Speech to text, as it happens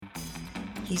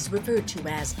He's referred to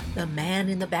as the man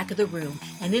in the back of the room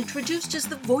and introduced as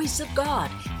the voice of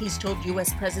God. He's told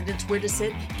U.S. presidents where to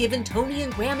sit, given Tony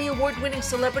and Grammy award-winning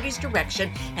celebrities direction,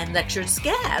 and lectured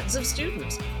scads of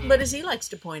students. But as he likes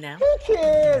to point out, who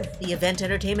cares? The event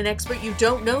entertainment expert you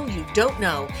don't know,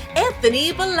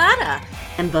 Anthony Bellata.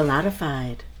 And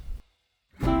Bellatified.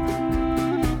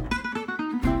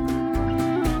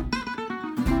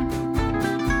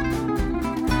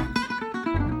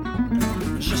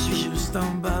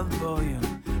 Un bad boy,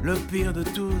 le pire de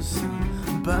tous.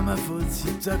 Pas ma faute si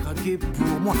t'as craqué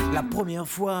pour moi la première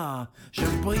fois. Je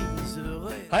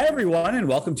briserai. Hi, everyone, and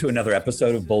welcome to another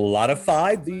episode of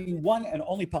Bellatified, the one and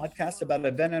only podcast about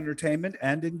event entertainment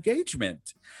and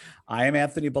engagement. I am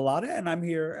Anthony Bellata, and I'm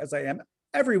here as I am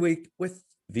every week with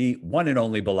the one and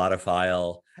only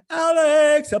Bellatophile,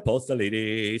 Alex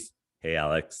Apostolides. Hey,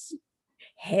 Alex.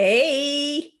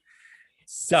 Hey.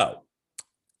 So,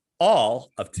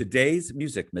 all of today's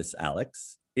music, Miss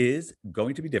Alex, is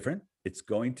going to be different. It's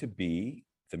going to be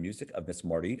the music of Miss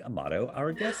Marty Amato,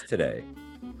 our guest today.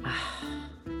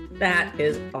 That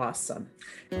is awesome.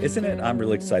 Isn't it? I'm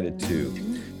really excited too.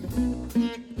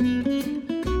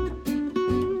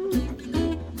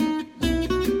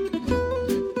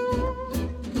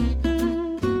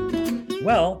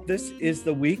 Well, this is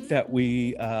the week that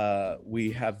we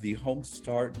have the Home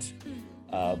Start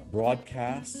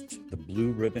broadcast, the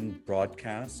Blue Ribbon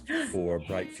broadcast for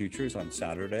Bright Futures on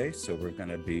Saturday. So we're going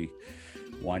to be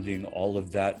winding all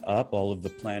of that up, all of the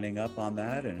planning up on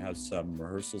that, and have some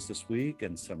rehearsals this week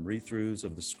and some read-throughs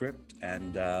of the script.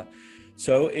 And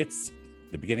so it's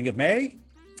the beginning of May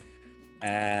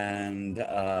and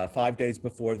 5 days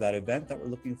before that event that we're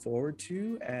looking forward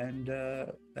to. And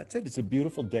that's it. It's a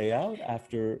beautiful day out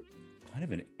after kind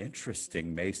of an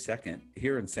interesting May 2nd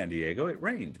here in San Diego. It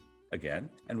rained again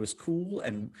and was cool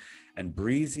and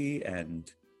breezy, and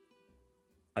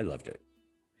I loved it.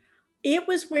 It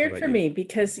was weird for me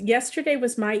because yesterday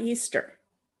was my Easter.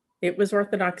 It was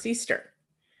Orthodox Easter.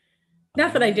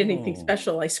 Not that I did anything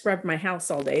special. I scrubbed my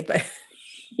house all day, but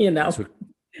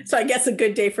so I guess a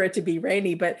good day for it to be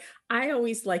rainy. But I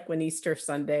always like when Easter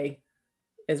Sunday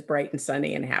is bright and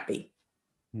sunny and happy.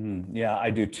 Yeah, I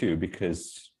do too,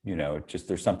 because just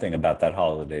there's something about that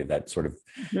holiday that sort of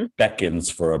beckons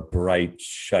for a bright,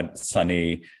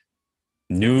 sunny,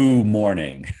 new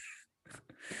morning.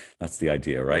 That's the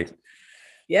idea, right?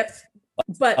 Yep.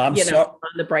 But, on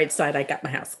the bright side, I got my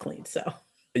house cleaned, so.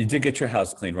 You did get your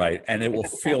house cleaned, right? And it will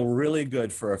feel really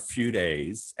good for a few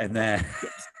days, and then...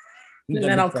 and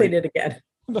then I'll clean it again.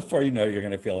 Before you know it, you're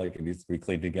going to feel like it needs to be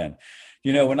cleaned again.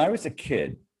 When I was a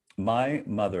kid, my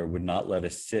mother would not let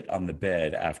us sit on the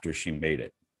bed after she made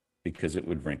it, because it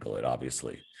would wrinkle it,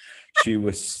 obviously. She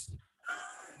was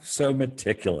so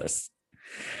meticulous.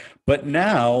 But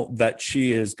now that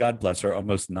she is, God bless her,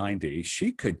 almost 90,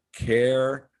 she couldn't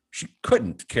care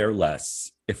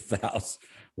less if the house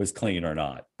was clean or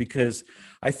not. Because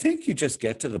I think you just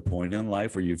get to the point in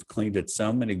life where you've cleaned it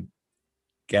so many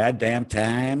goddamn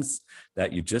times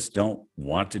that you just don't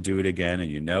want to do it again.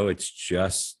 And it's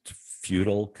just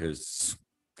futile, because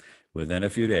within a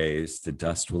few days, the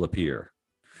dust will appear.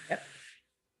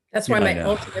 That's why my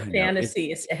ultimate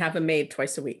fantasy is to have a maid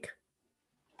twice a week.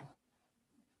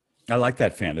 I like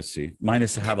that fantasy. Mine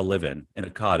is to have a live-in in a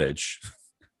cottage.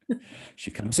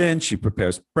 She comes in, she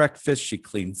prepares breakfast, she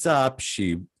cleans up,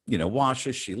 she,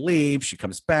 washes, she leaves, she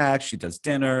comes back, she does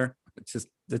dinner.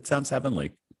 It sounds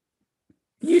heavenly.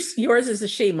 Yours is a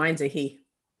she, mine's a he.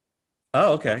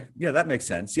 Oh, okay. Yeah, that makes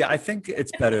sense. Yeah, I think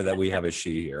it's better that we have a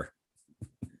she here.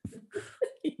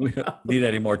 We don't need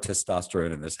any more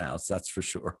testosterone in this house, that's for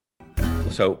sure.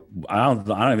 So I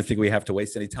don't even think we have to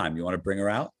waste any time. You want to bring her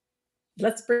out?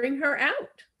 Let's bring her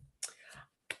out.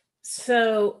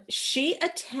 So she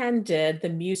attended the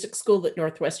music school at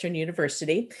Northwestern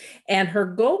University, and her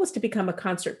goal was to become a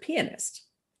concert pianist.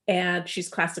 And she's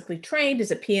classically trained as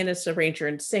a pianist, arranger,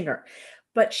 and singer.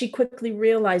 But she quickly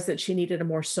realized that she needed a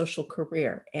more social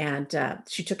career. And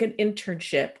she took an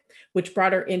internship, which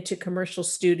brought her into commercial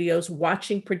studios,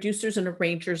 watching producers and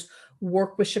arrangers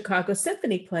work with Chicago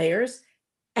symphony players.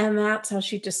 And that's how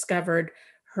she discovered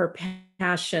her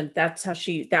passion. That's how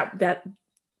that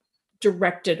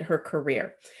directed her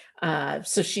career.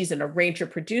 So she's an arranger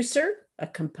producer, a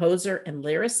composer, and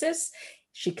lyricist.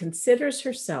 She considers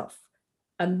herself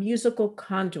a musical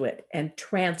conduit and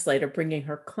translator, bringing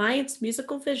her clients'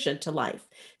 musical vision to life.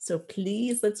 So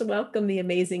please, let's welcome the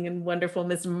amazing and wonderful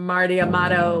Miss Marty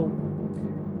Amato.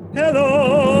 Hello,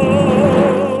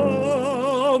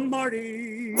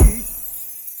 Marty.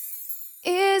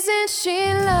 Isn't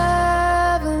she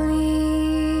lovely?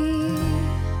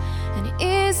 And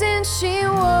isn't she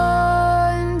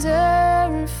wonderful?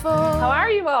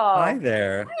 Hi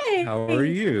there. Hey. How are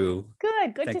you?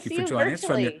 Good Thank to you see for you joining us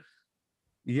from your. virtually.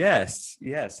 Yes,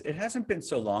 yes. It hasn't been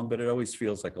so long, but it always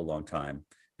feels like a long time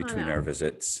I between know. our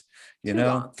visits. You Too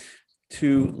know, long.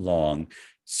 too long.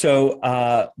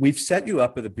 So we've set you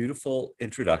up with a beautiful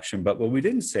introduction, but what we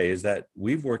didn't say is that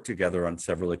we've worked together on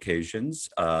several occasions,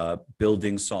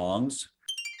 building songs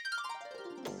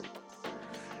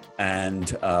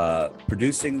and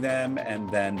producing them and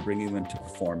then bringing them to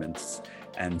performance.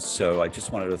 And so I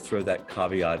just wanted to throw that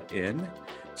caveat in.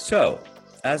 So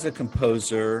as a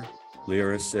composer,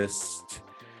 lyricist,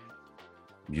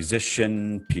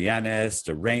 musician, pianist,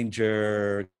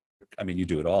 arranger, I mean, you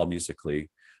do it all musically.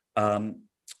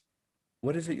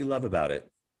 What is it you love about it?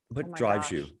 What Oh my drives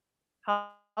gosh. you?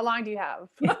 How long do you have?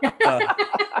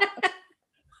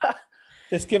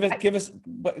 Just give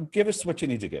us what you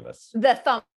need to give us.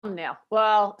 The thumbnail.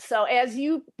 Well, so as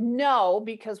you know,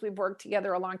 because we've worked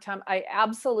together a long time, I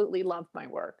absolutely love my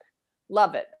work.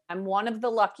 Love it. I'm one of the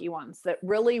lucky ones that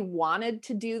really wanted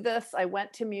to do this. I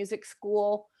went to music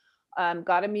school,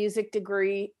 got a music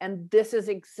degree, and this is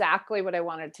exactly what I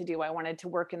wanted to do. I wanted to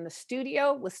work in the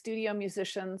studio with studio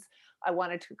musicians. I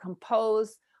wanted to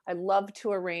compose. I love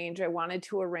to arrange. I wanted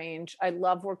to arrange. I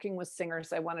love working with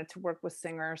singers. I wanted to work with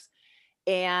singers.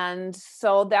 And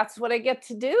so that's what I get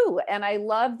to do. And I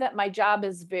love that my job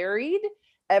is varied.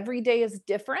 Every day is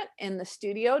different in the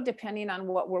studio, depending on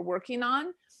what we're working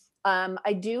on.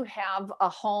 I do have a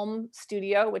home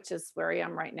studio, which is where I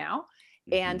am right now,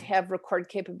 and have record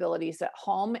capabilities at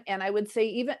home. And I would say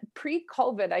even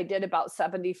pre-COVID, I did about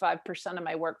 75% of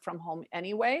my work from home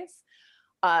anyways.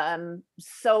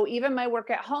 So even my work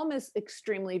at home is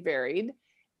extremely varied.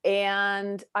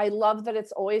 And I love that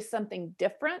it's always something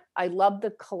different. I love the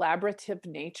collaborative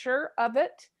nature of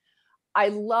it.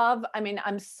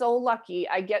 I'm so lucky.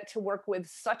 I get to work with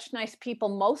such nice people.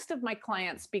 Most of my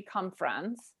clients become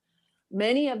friends.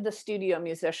 Many of the studio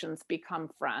musicians become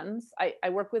friends. I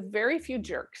work with very few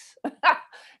jerks.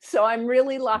 So I'm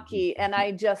really lucky. And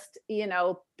I just,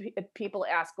 people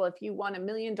ask, well, if you won $1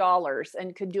 million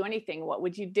and could do anything, what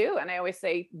would you do? And I always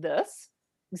say this.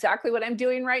 Exactly what I'm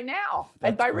doing right now.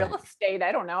 I'd buy real estate.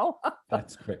 I don't know.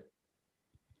 That's great.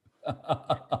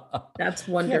 That's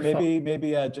wonderful. Yeah,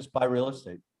 maybe just buy real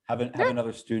estate. Have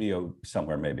another studio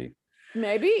somewhere, maybe.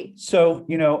 Maybe. So,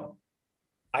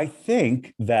 I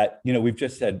think that, we've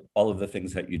just said all of the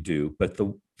things that you do, but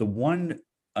the one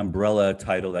umbrella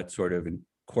title that sort of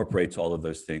incorporates all of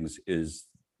those things is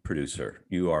producer.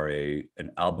 You are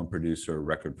an album producer,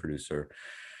 record producer.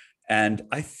 And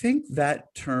I think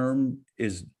that term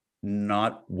is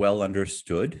not well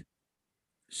understood.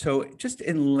 So just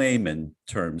in layman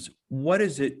terms, what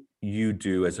is it you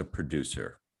do as a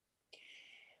producer?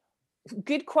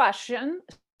 Good question.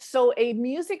 So a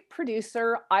music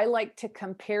producer, I like to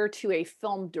compare to a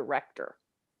film director.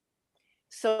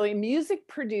 So a music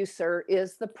producer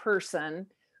is the person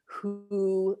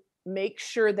who makes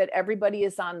sure that everybody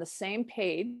is on the same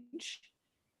page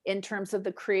in terms of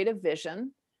the creative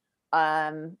vision.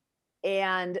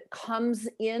 And comes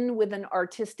in with an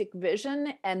artistic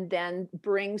vision and then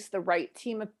brings the right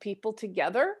team of people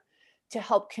together to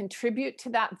help contribute to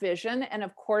that vision. And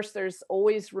of course, there's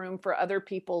always room for other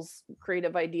people's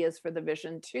creative ideas for the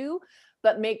vision too,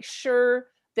 but make sure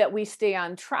that we stay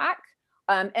on track.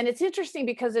 And it's interesting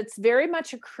because it's very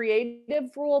much a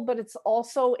creative role, but it's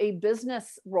also a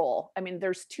business role. I mean,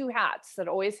 there's two hats that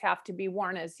always have to be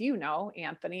worn, as you know,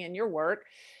 Anthony, in your work,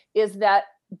 is that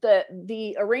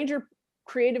the arranger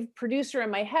creative producer in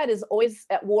my head is always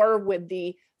at war with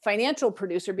the financial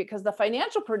producer, because the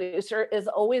financial producer is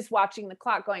always watching the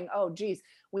clock going, oh geez,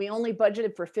 we only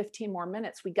budgeted for 15 more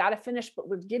minutes. We got to finish, but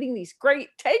we're getting these great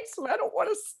takes and I don't want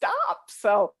to stop.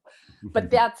 So,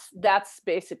 but that's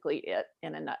basically it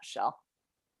in a nutshell.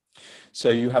 So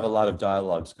you have a lot of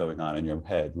dialogues going on in your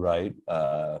head, right?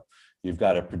 You've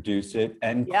got to produce it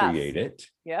and create it.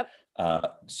 Yep.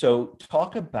 So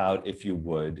talk about, if you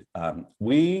would,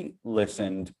 we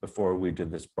listened before we did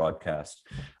this broadcast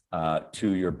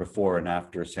to your before and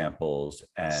after samples.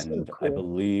 And So cool. I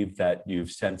believe that you've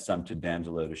sent some to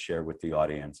D'Angelo to share with the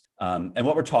audience. And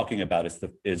what we're talking about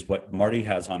is what Marty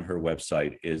has on her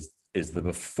website is the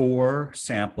before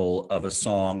sample of a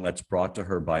song that's brought to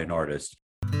her by an artist.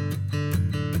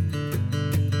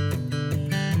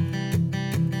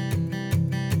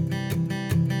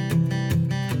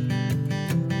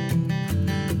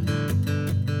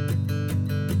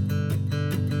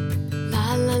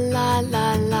 La la la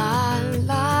la la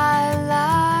la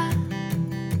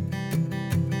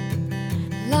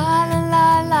la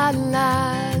la la la la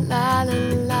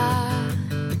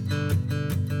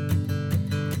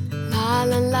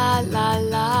la la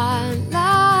la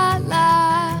la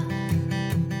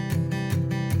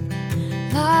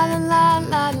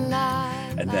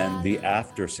then the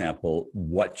after sample,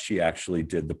 what she actually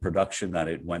did, the production that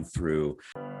it went through.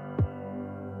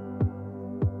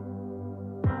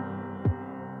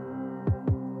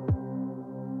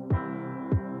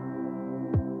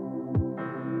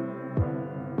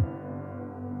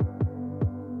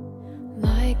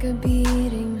 Like a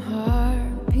beating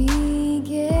heart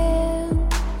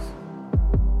begins,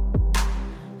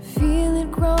 feel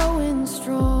it growing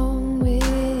strong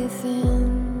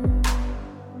within.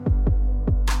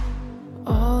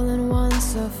 All in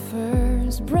once, a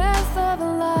first breath of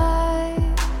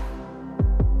life,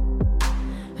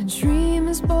 a dream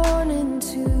is born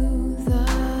into the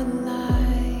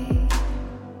light.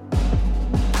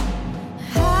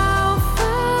 How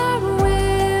far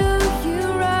will you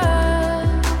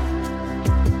run?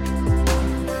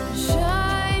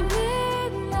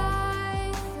 Shining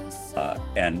like the sun.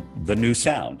 And the new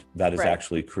sound that is Right.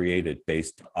 actually created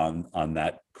based on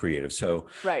that creative. So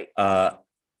Right.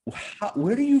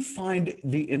 where do you find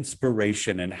the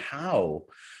inspiration, and how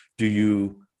do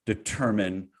you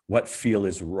determine what feel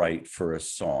is right for a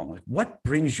song? Like, what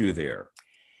brings you there?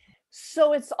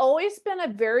 So it's always been a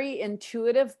very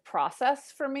intuitive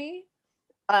process for me.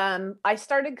 I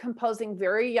started composing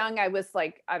very young. I was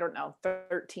like, I don't know,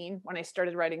 13 when I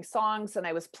started writing songs, and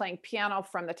I was playing piano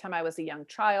from the time I was a young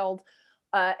child.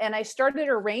 And I started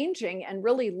arranging and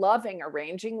really loving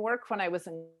arranging work when I was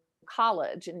in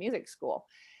college in music school.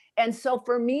 And so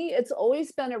for me, it's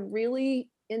always been a really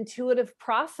intuitive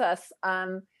process.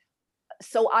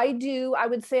 So I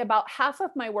would say about half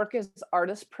of my work is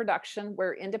artist production,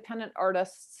 where independent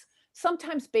artists,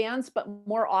 sometimes bands, but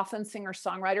more often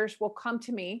singer-songwriters will come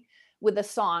to me with a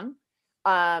song.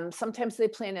 Sometimes they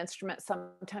play an instrument,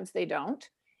 sometimes they don't.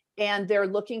 And they're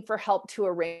looking for help to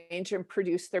arrange and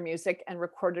produce their music and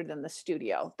record it in the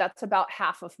studio. That's about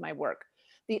half of my work.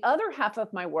 The other half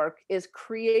of my work is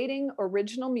creating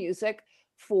original music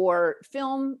for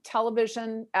film,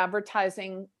 television,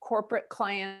 advertising, corporate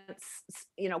clients,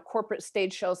 corporate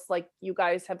stage shows like you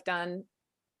guys have done,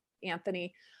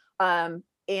 Anthony,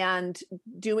 and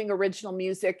doing original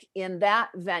music in that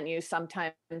venue,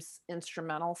 sometimes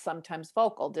instrumental, sometimes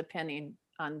vocal, depending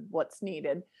on what's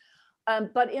needed.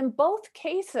 But in both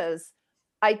cases,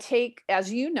 I take,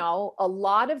 as you know, a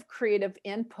lot of creative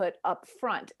input up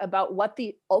front about what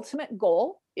the ultimate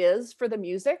goal is for the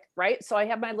music, right? So I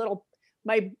have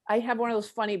I have one of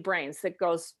those funny brains that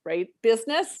goes, right?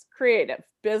 Business, creative,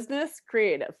 business,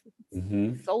 creative.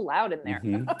 Mhm. So loud in there.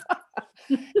 Mhm.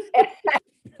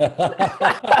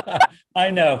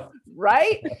 I know.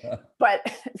 Right? But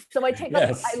so I take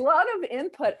Yes. a lot of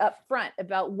input up front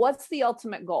about what's the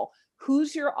ultimate goal.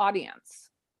 Who's your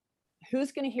audience?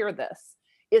 Who's going to hear this?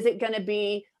 Is it going to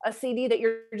be a CD that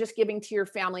you're just giving to your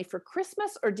family for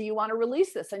Christmas, or do you want to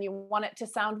release this and you want it to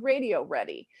sound radio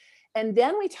ready? And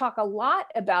then we talk a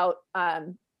lot about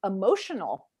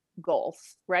emotional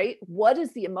goals, right? What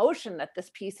is the emotion that this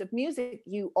piece of music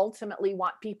you ultimately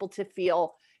want people to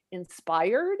feel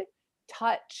inspired,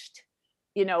 touched,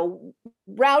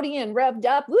 rowdy and revved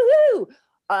up, woohoo,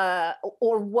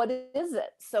 or what is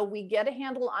it? So we get a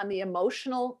handle on the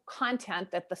emotional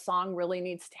content that the song really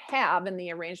needs to have in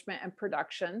the arrangement and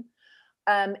production.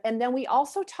 And then we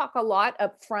also talk a lot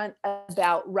up front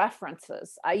about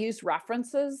references. I use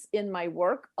references in my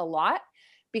work a lot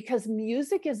because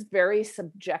music is very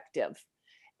subjective.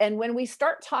 And when we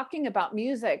start talking about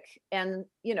music and,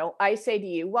 I say to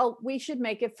you, well, we should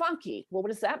make it funky. Well,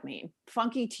 what does that mean?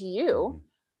 Funky to you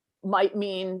might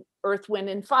mean Earth, Wind,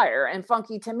 and Fire. And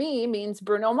funky to me means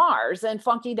Bruno Mars. And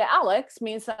funky to Alex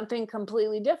means something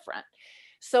completely different.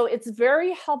 So it's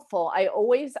very helpful. I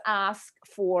always ask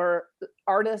for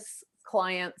artists,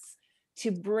 clients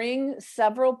to bring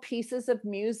several pieces of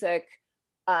music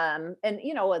and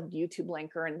a YouTube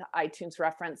link or an iTunes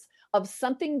reference of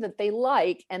something that they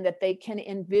like and that they can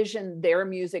envision their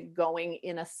music going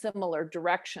in a similar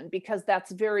direction, because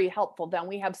that's very helpful. Then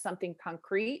we have something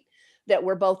concrete that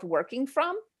we're both working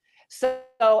from. So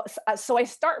I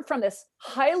start from this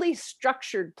highly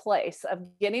structured place of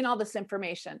getting all this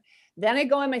information. Then I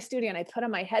go in my studio and I put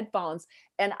on my headphones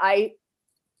and I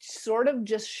sort of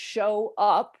just show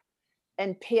up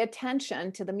and pay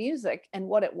attention to the music and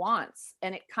what it wants.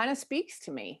 And it kind of speaks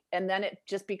to me. And then it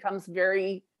just becomes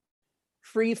very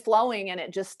free flowing and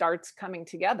it just starts coming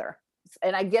together.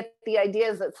 And I get the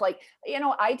ideas. It's like,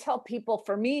 I tell people,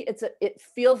 for me, it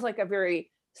feels like a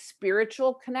very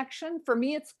spiritual connection. For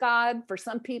me, it's God. For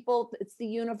some people, it's the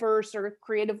universe or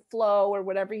creative flow or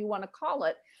whatever you want to call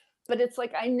it. But it's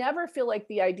like, I never feel like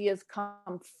the ideas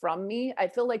come from me. I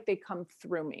feel like they come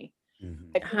through me.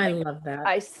 Mhm. I love that.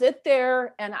 I sit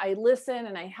there and I listen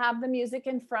and I have the music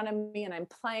in front of me and I'm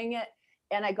playing it.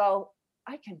 And I go,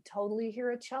 I can totally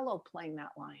hear a cello playing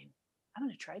that line. I'm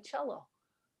going to try cello.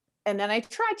 And then I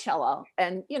try cello,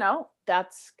 and,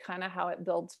 that's kind of how it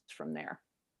builds from there.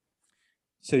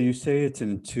 So you say it's an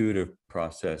intuitive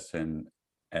process, and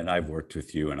I've worked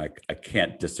with you, and I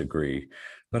can't disagree,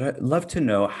 but I'd love to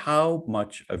know how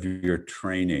much of your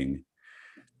training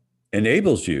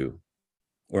enables you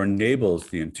or enables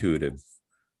the intuitive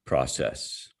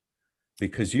process.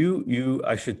 Because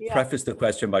I should preface the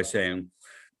question by saying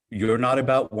you're not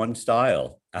about one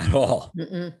style at all.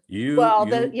 Mm-mm.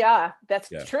 That's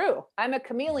true. I'm a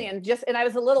chameleon. And I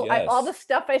was all the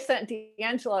stuff I sent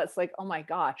D'Angela, it's like, oh my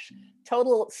gosh,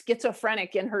 total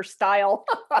schizophrenic in her style,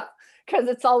 because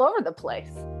it's all over the place.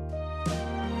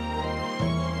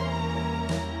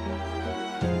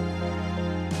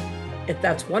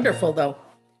 That's wonderful, though.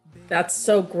 That's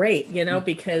so great,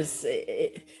 because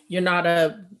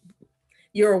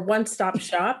you're a one-stop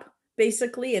shop,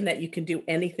 basically, and that you can do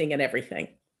anything and everything.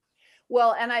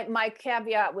 Well, and my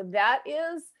caveat with that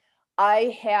is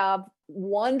I have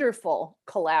wonderful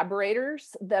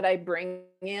collaborators that I bring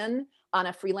in on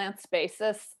a freelance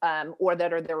basis, or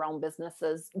that are their own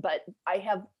businesses. But I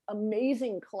have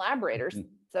amazing collaborators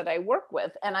that I work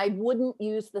with, and I wouldn't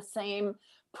use the same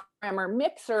programmer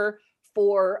mixer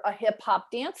for a hip hop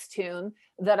dance tune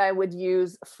that I would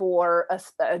use for a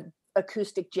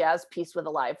acoustic jazz piece with a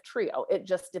live trio. It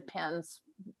just depends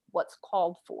what's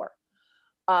called for.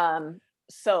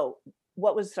 So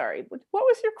what was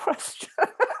your question?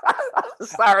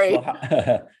 Sorry.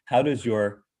 Well, how does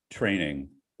your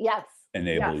training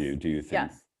enable you, do you think?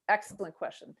 Yes, excellent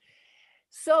question.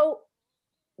 So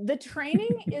the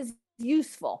training is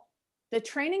useful. The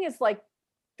training is like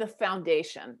the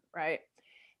foundation, right?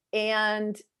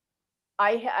 And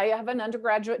I have an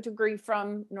undergraduate degree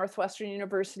from Northwestern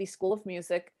University School of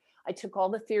Music. I took all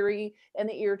the theory and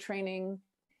the ear training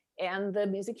and the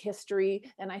music history,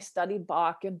 and I studied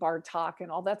Bach and Bartok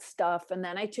and all that stuff. And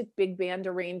then I took big band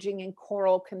arranging and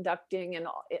choral conducting and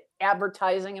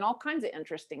advertising and all kinds of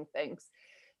interesting things.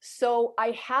 So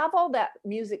I have all that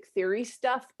music theory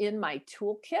stuff in my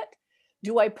toolkit.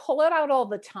 Do I pull it out all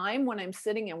the time when I'm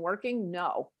sitting and working?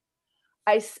 No.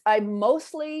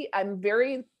 I'm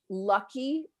very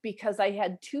lucky because I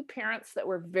had two parents that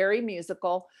were very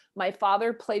musical. My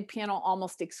father played piano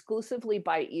almost exclusively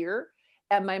by ear,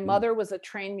 and my mother was a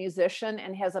trained musician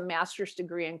and has a master's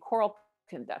degree in choral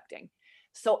conducting.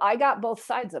 So I got both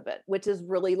sides of it, which is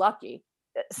really lucky.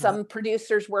 Some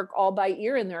producers work all by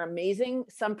ear and they're amazing.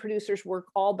 Some producers work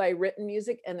all by written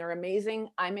music and they're amazing.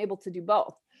 I'm able to do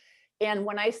both. And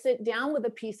when I sit down with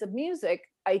a piece of music,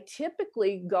 I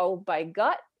typically go by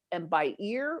gut and by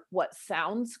ear, what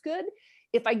sounds good.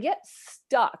 If I get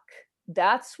stuck,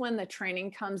 that's when the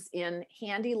training comes in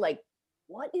handy. Like,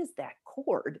 what is that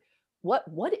chord?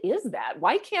 What is that?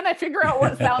 Why can't I figure out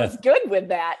what sounds good with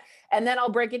that? And then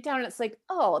I'll break it down and it's like,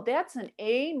 oh, that's an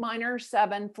A minor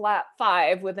 7 flat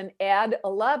 5 with an add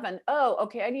 11. Oh,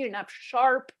 okay, I need an F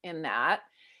sharp in that.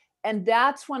 And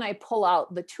that's when I pull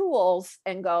out the tools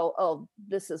and go, oh,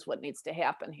 this is what needs to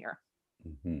happen here.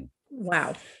 Mm-hmm.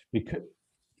 Wow.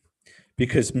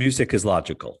 Because music is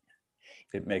logical.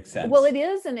 It makes sense. Well, it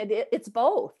is, and it's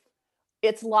both.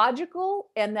 It's logical,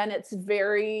 and then it's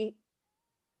very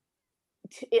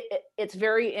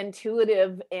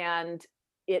intuitive, and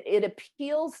it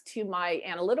appeals to my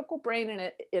analytical brain,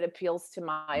 and it appeals to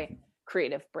my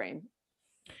creative brain.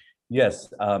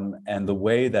 Yes, and the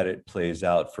way that it plays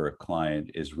out for a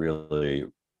client is really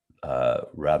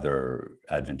rather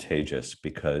advantageous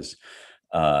because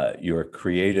your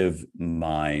creative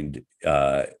mind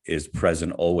is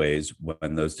present always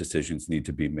when those decisions need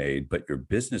to be made, but your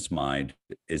business mind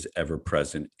is ever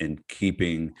present in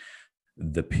keeping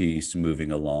the piece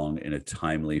moving along in a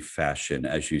timely fashion.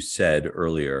 As you said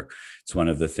earlier, it's one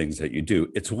of the things that you do.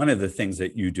 It's one of the things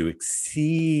that you do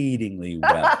exceedingly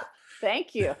well.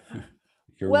 Thank you.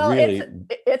 Really...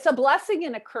 it's a blessing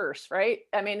and a curse, right?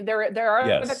 I mean, there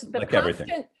are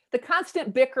the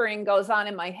constant bickering goes on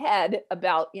in my head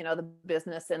about, the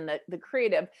business and the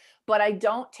creative, but I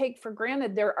don't take for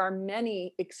granted there are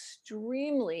many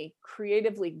extremely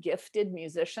creatively gifted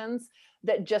musicians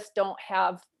that just don't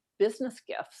have business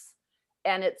gifts,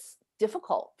 and it's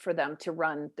difficult for them to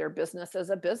run their business as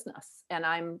a business. And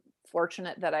I'm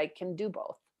fortunate that I can do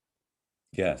both.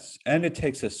 Yes, and it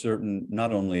takes a certain,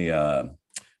 not only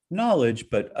knowledge,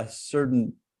 but a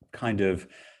certain kind of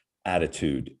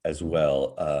attitude as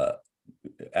well.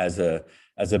 As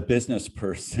a business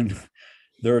person,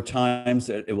 there are times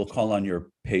that it will call on your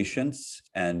patience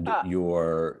and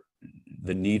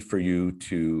the need for you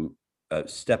to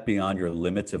step beyond your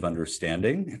limits of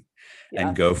understanding Yeah.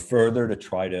 and go further to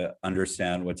try to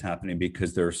understand what's happening,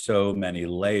 because there are so many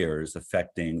layers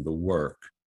affecting the work.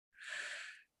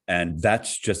 And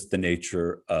that's just the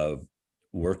nature of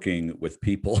working with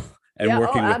people and Yeah, oh,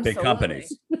 working with big absolutely.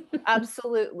 companies.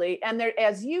 Absolutely. And there,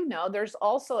 as you know, there's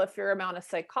also a fair amount of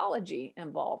psychology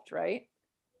involved, right?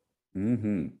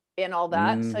 Hmm. In all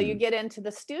that. So you Mhm. get into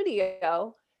the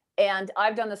studio, and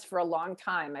I've done this for a long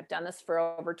time. I've done this for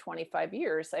over 25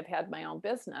 years. I've had my own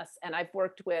business, and I've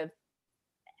worked with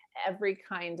every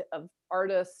kind of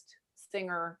artist,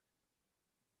 singer,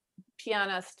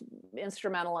 pianist,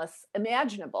 instrumentalist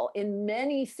imaginable in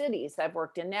many cities. I've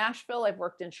worked in Nashville, I've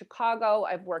worked in Chicago,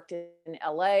 I've worked in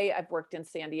LA, I've worked in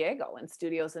San Diego, in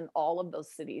studios in all of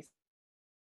those cities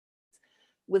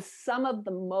with some of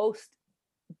the most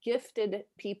gifted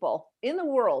people in the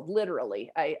world,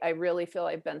 literally. I really feel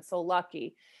I've been so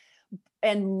lucky.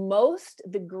 And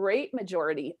the great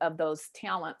majority of those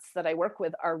talents that I work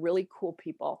with are really cool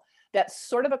people. That's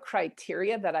sort of a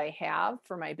criteria that I have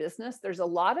for my business. There's a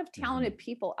lot of talented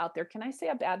people out there. Can I say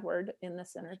a bad word in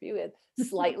this interview? It's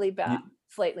slightly bad,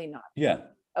 slightly not. Yeah.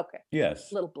 Okay.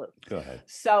 Yes. Little blue. Go ahead.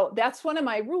 So that's one of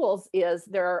my rules is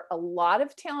there are a lot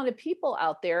of talented people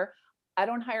out there. I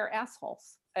don't hire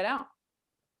assholes. I don't.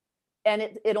 And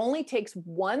it only takes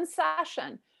one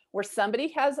session where somebody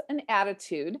has an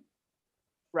attitude,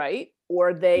 right?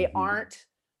 Or they Mhm. aren't,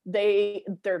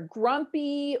 they're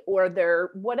grumpy or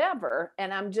they're whatever.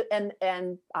 And I'm just,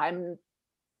 and I'm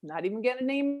not even going to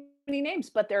name any names,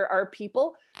 but there are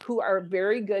people who are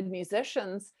very good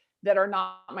musicians that are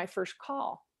not my first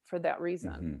call for that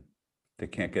reason. Mhm. They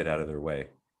can't get out of their way.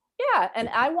 Yeah. And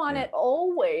They I can't- want yeah. it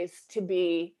always to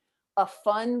be a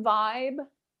fun vibe,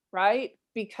 right?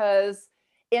 Because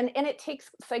and it takes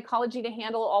psychology to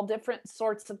handle all different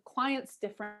sorts of clients,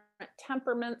 different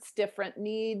temperaments, different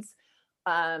needs.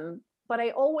 But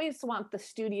I always want the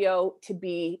studio to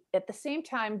be at the same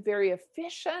time very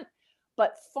efficient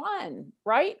but fun,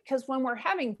 right? Because when we're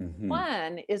having Mhm.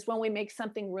 fun is when we make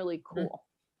something really cool.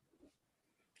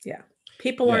 Yeah.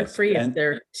 People aren't Yes, free if and-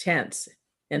 they're tense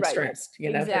and Right. stressed, you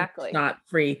know, they're Exactly. not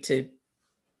free to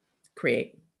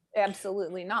create.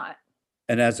 Absolutely not.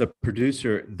 And as a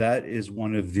producer, that is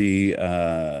one of the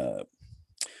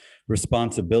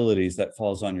responsibilities that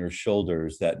falls on your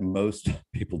shoulders that most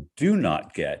people do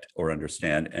not get or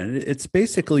understand. And it's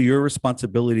basically your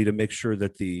responsibility to make sure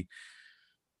that the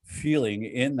feeling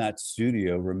in that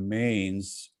studio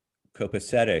remains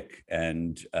copacetic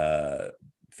and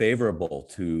favorable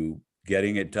to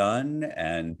getting it done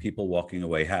and people walking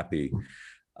away happy.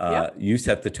 You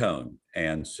set the tone.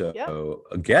 And so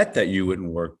I get that you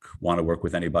wouldn't want to work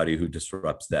with anybody who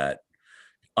disrupts that.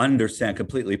 Understand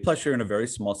completely. Plus, you're in a very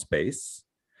small space.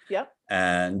 Yep.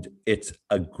 And it's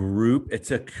a group, it's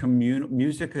a communal,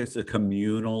 music is a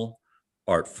communal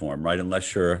art form, right?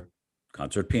 Unless you're a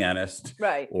concert pianist,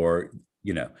 Right. or,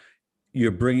 you know,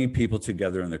 you're bringing people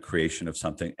together in the creation of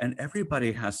something, and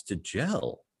everybody has to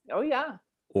gel. Oh, yeah.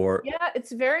 Or Yeah,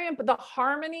 it's very the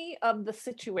harmony of the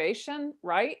situation,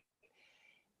 right?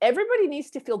 Everybody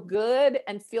needs to feel good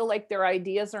and feel like their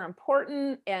ideas are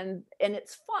important and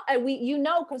it's fun. And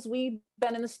because we've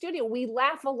been in the studio, we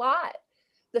laugh a lot.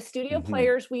 The studio Mhm.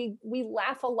 players, we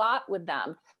laugh a lot with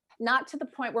them. Not to the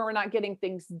point where we're not getting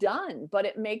things done, but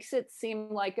it makes it seem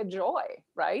like a joy,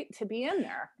 right? To be in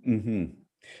there. Mhm.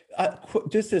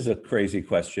 This is a crazy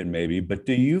question, maybe, but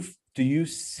do you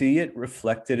see it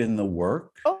reflected in the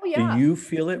work? Oh, yeah. Do you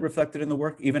feel it reflected in the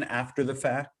work even after the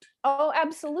fact? Oh,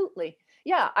 absolutely.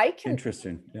 Yeah, I can.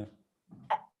 Interesting. Yeah.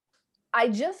 I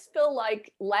just feel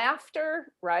like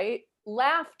laughter, right?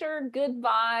 Laughter, good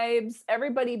vibes,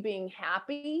 everybody being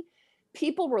happy,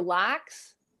 people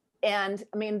relax. And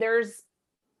I mean, there's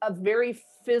a very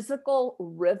physical,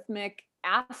 rhythmic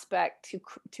aspect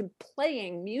to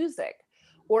playing music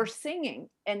or singing.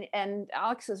 And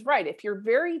Alex is right. If you're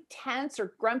very tense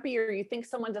or grumpy, or you think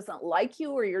someone doesn't like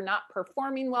you, or you're not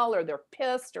performing well, or they're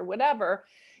pissed or whatever,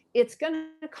 it's going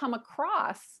to come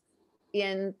across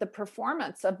in the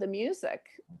performance of the music.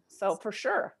 So for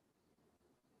sure.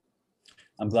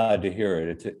 I'm glad to hear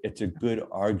it. It's a good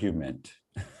argument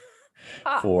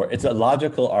Ah. it's a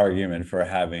logical argument for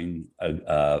having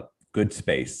a good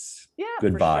space, Yeah,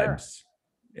 good for sure. vibes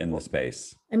in the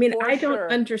space. I mean, For I don't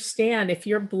sure. understand if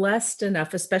you're blessed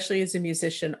enough, especially as a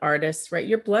musician artist, right?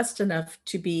 You're blessed enough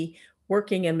to be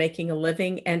working and making a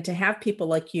living and to have people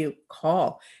like you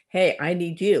call, hey, I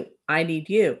need you. I need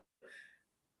you.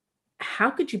 How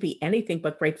could you be anything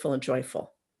but grateful and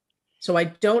joyful? So I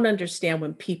don't understand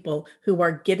when people who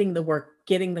are getting the work,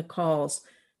 getting the calls,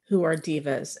 who are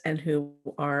divas and who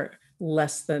are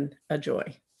less than a joy.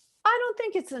 I don't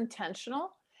think it's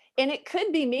intentional. And it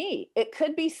could be me. It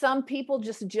could be some people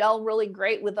just gel really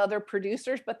great with other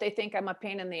producers, but they think I'm a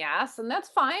pain in the ass, and that's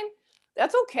fine.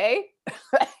 That's okay.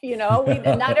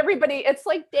 Not everybody, it's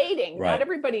like dating. Right. Not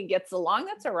everybody gets along.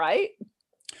 That's all right.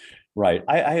 Right.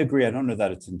 I agree. I don't know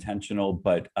that it's intentional,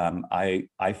 but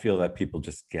I feel that people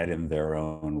just get in their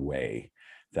own way,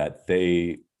 that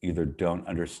they either don't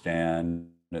understand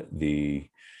the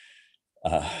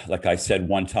like I said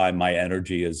one time, my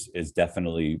energy is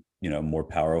definitely, more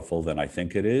powerful than I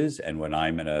think it is. And when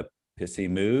I'm in a pissy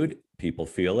mood, people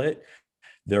feel it.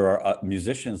 There are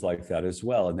musicians like that as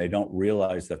well, and they don't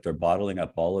realize that they're bottling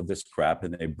up all of this crap,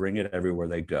 and they bring it everywhere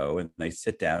they go, and they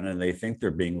sit down and they think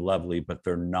they're being lovely, but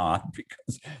they're not,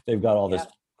 because they've got all this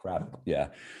crap. Yeah.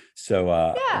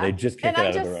 So they just kick it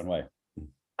out of their own way.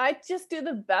 I just do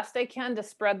the best I can to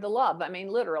spread the love. I mean,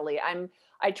 literally,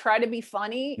 I try to be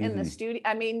funny in the studio.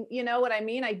 I mean, you know what I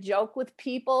mean? I joke with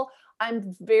people.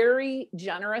 I'm very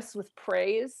generous with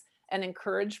praise and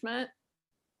encouragement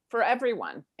for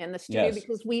everyone in the studio, Yes.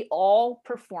 because we all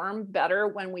perform better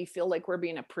when we feel like we're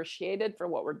being appreciated for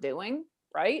what we're doing,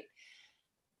 right?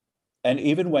 And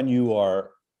even when you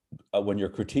are when you're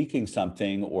critiquing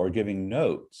something or giving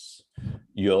notes,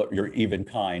 you're even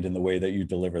kind in the way that you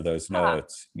deliver those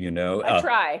notes. I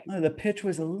try. The pitch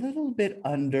was a little bit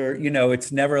under.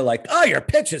 It's never like, oh, your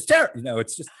pitch is terrible.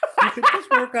 It's just, you could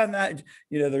just work on that.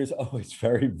 There's always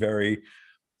very, very,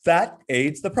 that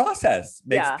aids the process.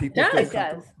 Makes people feel it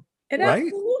comfortable. does. It Right?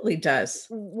 absolutely does.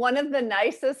 One of the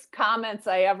nicest comments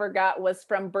I ever got was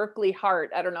from Berkeley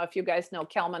Hart. I don't know if you guys know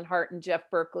Kelman Hart and Jeff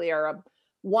Berkeley are a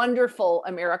wonderful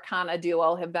Americana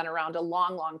duo, have been around a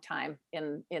long, long time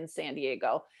in San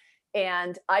Diego.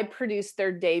 And I produced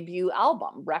their debut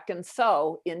album, Reckon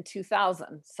So, in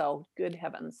 2000. So good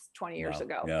heavens, 20 years Wow.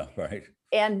 ago. Yeah, right.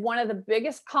 And one of the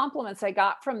biggest compliments I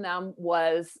got from them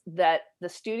was that the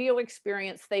studio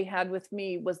experience they had with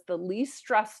me was the least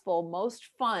stressful, most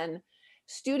fun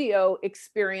studio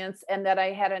experience, and that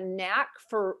I had a knack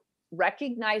for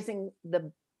recognizing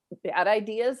the bad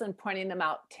ideas and pointing them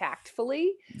out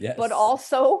tactfully, Yes. but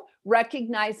also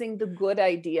recognizing the good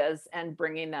ideas and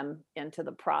bringing them into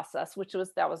the process,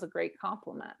 that was a great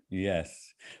compliment.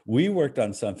 Yes. We worked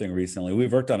on something recently.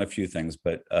 We've worked on a few things,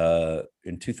 but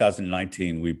in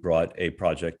 2019, we brought a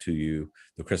project to you,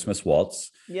 the Christmas Waltz.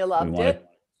 You loved it?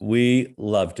 We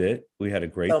loved it. We had a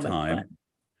great So much time. fun.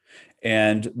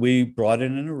 And we brought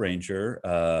in an arranger,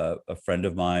 a friend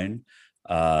of mine,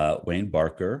 Wayne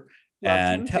Barker.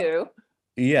 Loved him too.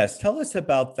 Yes, tell us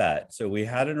about that. So we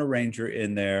had an arranger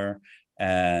in there,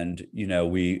 and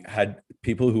we had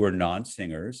people who are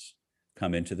non-singers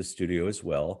come into the studio as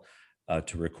well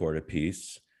to record a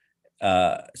piece.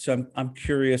 So I'm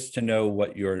curious to know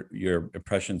what your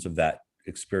impressions of that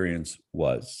experience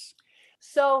was.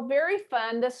 So very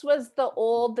fun. This was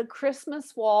the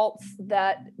Christmas Waltz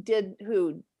that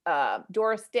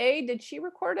Doris Day, did she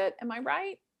record it? Am I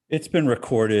right? It's been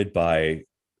recorded by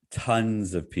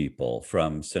tons of people,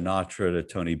 from Sinatra to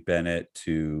Tony Bennett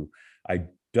to, I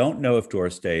don't know if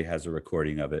Doris Day has a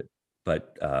recording of it,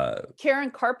 but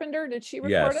Karen Carpenter, did she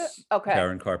record yes, it? Okay.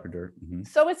 Karen Carpenter. Mhm.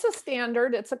 So it's a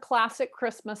standard, it's a classic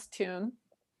Christmas tune.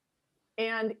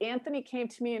 And Anthony came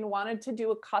to me and wanted to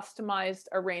do a customized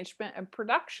arrangement and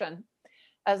production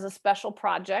as a special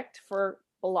project for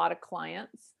a lot of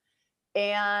clients.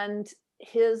 And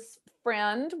his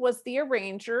friend was the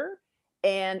arranger,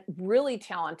 and really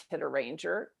talented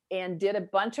arranger, and did a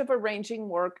bunch of arranging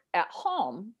work at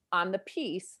home on the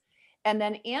piece. And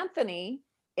then Anthony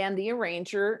and the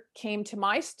arranger came to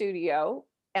my studio,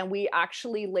 and we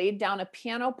actually laid down a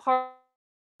piano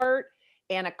part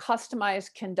and a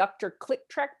customized conductor click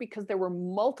track, because there were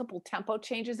multiple tempo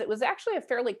changes. It was actually a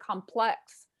fairly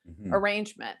complex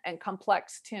arrangement and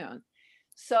complex tune.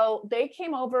 So they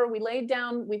came over, we laid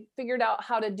down, we figured out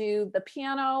how to do the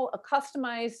piano, a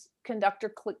customized conductor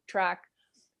click track.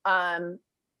 And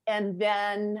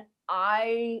then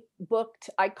I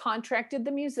contracted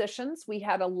the musicians. We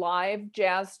had a live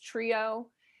jazz trio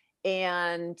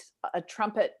and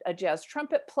a jazz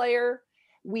trumpet player.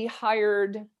 We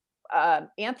hired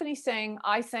Anthony sang,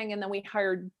 I sang, and then we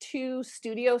hired 2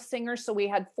 studio singers. So we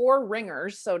had 4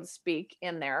 ringers, so to speak,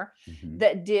 in there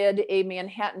that did a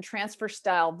Manhattan transfer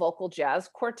style vocal jazz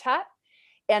quartet.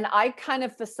 And I kind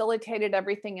of facilitated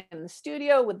everything in the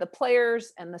studio with the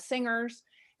players and the singers,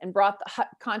 and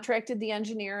contracted the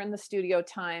engineer in the studio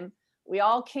time. We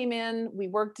all came in, we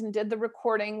worked and did the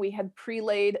recording. We had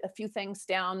pre-laid a few things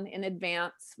down in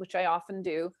advance, which I often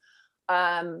do.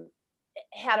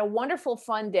 Had a wonderful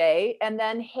fun day, and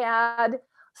then had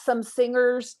some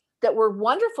singers that were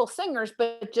wonderful singers,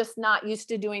 but just not used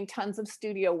to doing tons of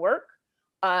studio work,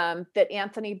 that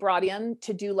Anthony brought in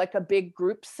to do like a big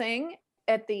group sing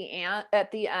at the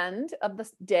end of the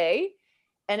day.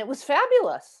 And it was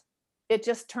fabulous. It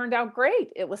just turned out great.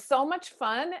 It was so much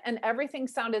fun and everything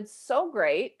sounded so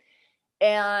great.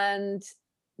 And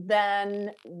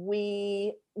then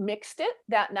we mixed it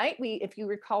that night. If you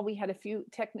recall, we had a few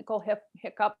technical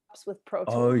hiccups with Pro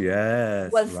Tools. Oh,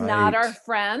 yes. Was not our right.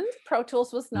 friend. Pro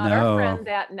Tools was not our friend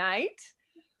that night.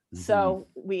 So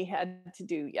we had to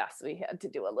do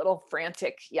a little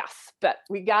frantic, but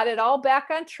we got it all back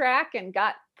on track and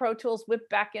got Pro Tools whipped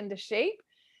back into shape.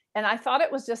 And I thought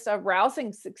it was just a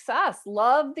rousing success.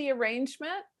 Loved the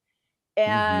arrangement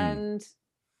and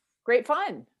great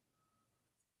fun.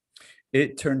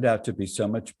 It turned out to be so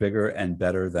much bigger and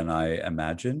better than I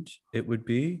imagined it would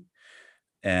be.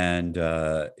 And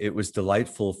it was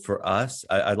delightful for us.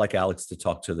 I'd like Alex to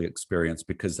talk to the experience,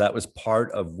 because that was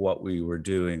part of what we were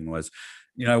doing was,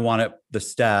 I wanted the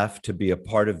staff to be a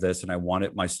part of this, and I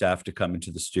wanted my staff to come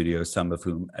into the studio, some of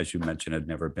whom, as you mentioned, had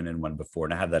never been in one before,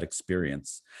 and I have that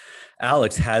experience.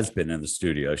 Alex has been in the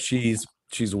studio. She's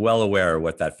well aware of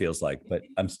what that feels like, but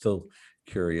I'm still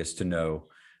curious to know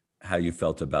how you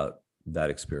felt about that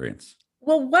experience.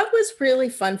 Well, what was really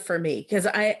fun for me, because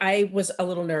I was a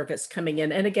little nervous coming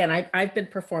in. And again, I've been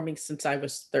performing since I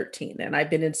was 13, and I've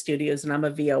been in studios, and I'm a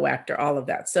VO actor, all of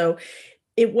that. So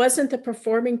it wasn't the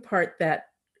performing part that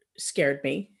scared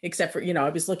me, except for, I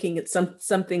was looking at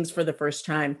some things for the first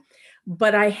time.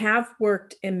 But I have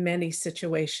worked in many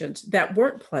situations that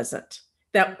weren't pleasant,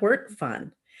 that weren't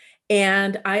fun.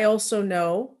 And I also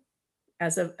know,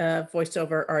 as a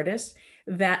voiceover artist,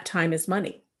 that time is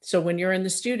money. So when you're in the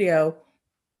studio,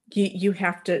 you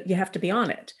have to be on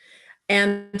it.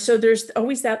 And so there's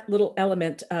always that little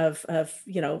element of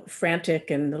frantic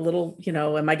and a little,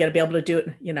 am I going to be able to do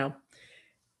it?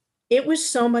 It was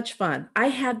so much fun. I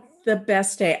had the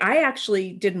best day. I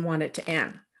actually didn't want it to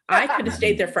end. I could have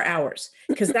stayed there for hours,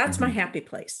 because that's my happy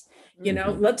place.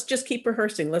 Let's just keep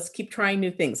rehearsing. Let's keep trying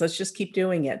new things. Let's just keep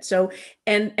doing it. So,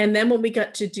 and then when we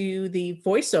got to do the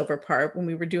voiceover part, when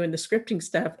we were doing the scripting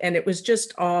stuff, and it was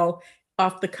just all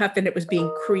off the cuff, and it was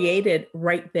being created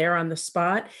right there on the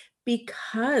spot,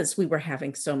 because we were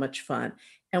having so much fun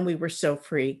and we were so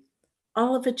free.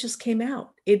 All of it just came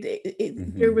out.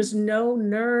 There was no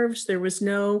nerves. There was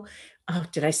no, oh,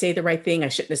 did I say the right thing? I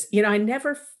shouldn't have, I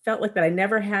never felt like that. I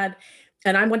never had,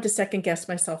 and I went to second guess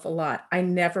myself a lot. I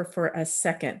never for a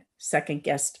second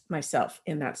guessed myself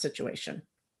in that situation.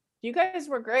 You guys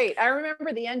were great. I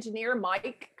remember the engineer,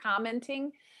 Mike,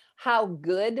 commenting how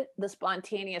good the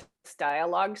spontaneous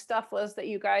dialogue stuff was that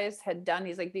you guys had done.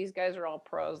 He's like, these guys are all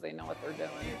pros. They know what they're doing.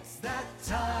 It's that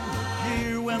time of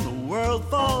year when the world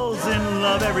falls in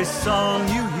love. Every song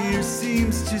you hear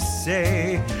seems to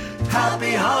say,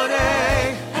 Happy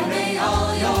Holiday, and may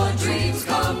all your dreams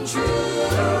come true,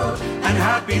 and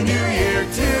Happy New Year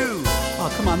too.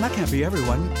 Oh, come on, that can't be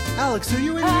everyone. Alex, are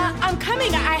you in here? I'm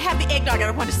coming. I have the eggnog. I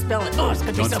don't want to spill it. Oh, it's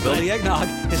going to be so good. Don't spill the eggnog.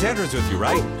 His Andrew's with you,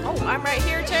 right? Oh, I'm right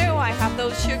here too. I have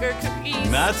those sugar cookies.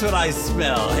 That's what I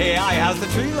smell. Hey, how's the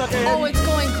tree looking? Oh, it's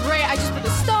going great. I just put the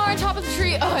star on top of the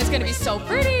tree. Oh, it's going to be so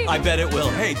pretty. I bet it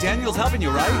will. Hey, Daniel's helping you,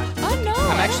 right? Oh, no.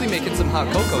 I'm actually making some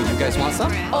hot cocoa. You guys want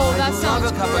some? Oh, that sounds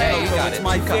Love a cup of great. cocoa. It's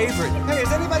my favorite. Hey,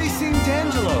 has anybody seen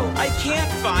D'Angelo? I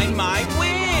can't find my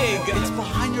wig. It's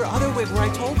behind your other wig where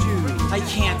I told you. I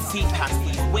can't see past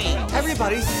these wings.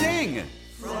 Everybody sing.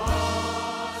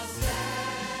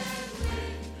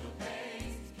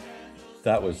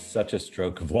 That was such a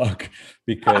stroke of luck,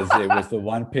 because it was the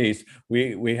one piece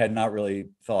we had not really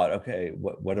thought, okay,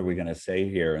 what are we going to say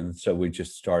here? And so we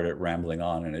just started rambling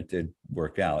on, and it did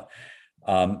work out.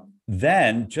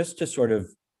 Then, just to sort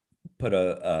of put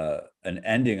an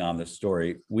ending on the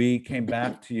story, we came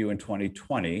back to you in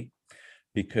 2020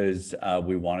 because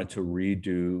we wanted to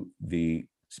redo the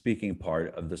speaking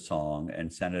part of the song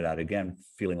and send it out again,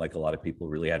 feeling like a lot of people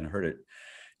really hadn't heard it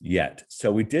yet. So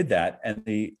we did that, and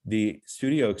the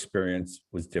studio experience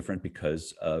was different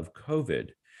because of COVID.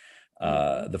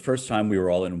 The first time we were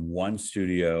all in one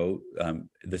studio.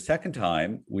 The second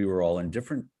time we were all in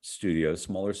different studios,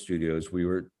 smaller studios. We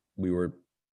were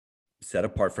set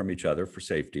apart from each other for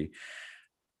safety,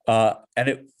 and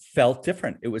it felt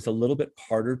different. It was a little bit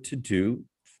harder to do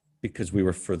because we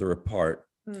were further apart.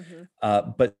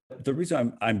 But the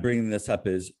reason I'm bringing this up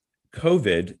is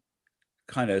COVID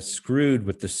kind of screwed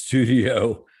with the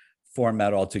studio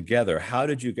format altogether. How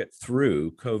did you get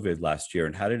through COVID last year,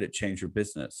 and how did it change your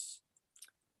business?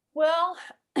 Well,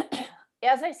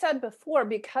 as I said before,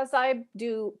 because I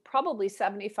do probably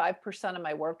 75% of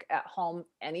my work at home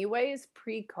anyways,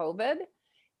 pre-COVID,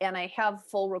 and I have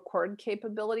full record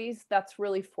capabilities. That's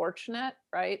really fortunate,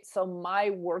 right? So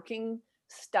my working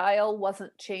style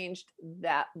wasn't changed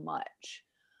that much.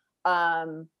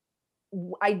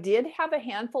 I did have a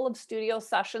handful of studio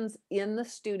sessions in the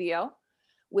studio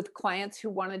with clients who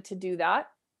wanted to do that.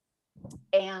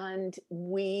 And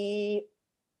we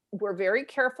were very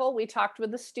careful. We talked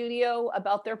with the studio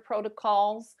about their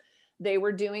protocols. They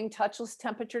were doing touchless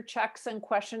temperature checks and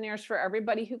questionnaires for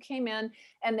everybody who came in.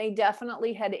 And they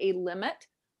definitely had a limit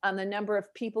on the number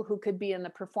of people who could be in the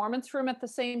performance room at the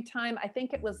same time. I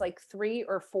think it was like 3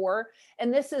 or 4.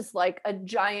 And this is like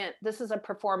this is a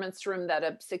performance room that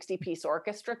a 60-piece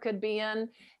orchestra could be in.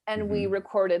 And we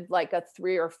recorded like a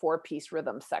 3 or 4-piece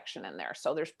rhythm section in there.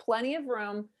 So there's plenty of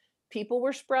room. People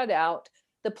were spread out.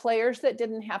 The players that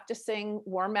didn't have to sing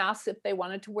wore masks if they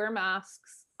wanted to wear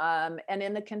masks. And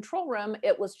in the control room,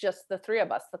 it was just the 3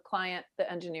 of us, the client,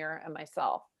 the engineer, and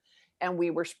myself. And we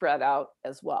were spread out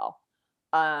as well.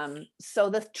 So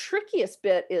the trickiest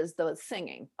bit is the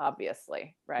singing,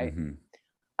 obviously, right?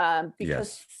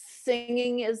 Because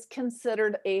singing is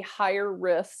considered a higher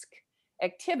risk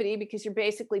activity because you're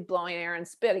basically blowing air and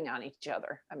spitting on each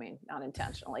other. I mean, not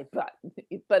intentionally, but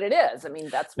it is. I mean,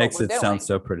 that's what makes we're it doing. sound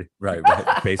so pretty. Right.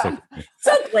 Basically.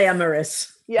 So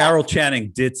glamorous. Yeah. Carol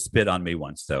Channing did spit on me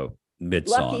once, though,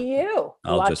 mid-song. Lucky you.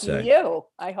 I'll Lucky just say. you.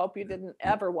 I hope you didn't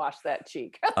ever wash that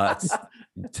cheek.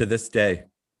 To this day.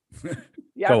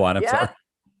 Yeah, Go on. I'm sorry.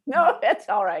 No, it's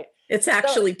all right. It's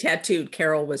actually tattooed.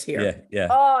 Carol was here. Yeah. Yeah.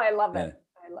 Oh, I love it.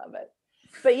 I love it.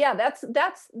 But yeah,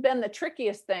 that's been the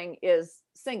trickiest thing is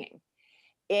singing.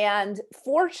 And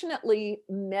fortunately,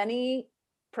 many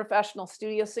professional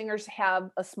studio singers have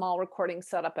a small recording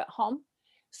setup at home.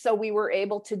 So we were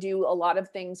able to do a lot of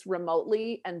things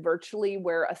remotely and virtually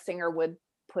where a singer would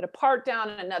put a part down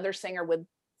and another singer would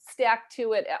stack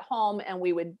to it at home. And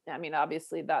we would, I mean,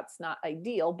 obviously that's not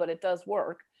ideal, but it does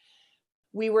work.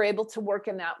 We were able to work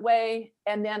in that way.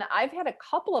 And then I've had a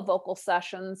couple of vocal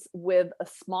sessions with a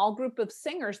small group of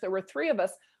singers. There were 3 of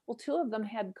us. Well, 2 of them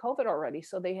had COVID already,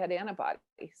 so they had antibodies.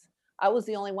 I was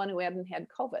the only one who hadn't had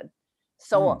COVID.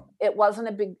 So it wasn't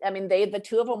a big, I mean, the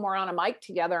 2 of them were on a mic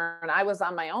together and I was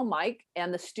on my own mic,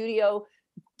 and the studio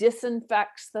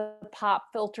disinfects the pop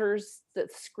filters, the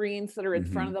screens that are in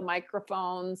front of the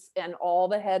microphones and all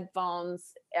the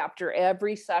headphones. After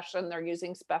every session, they're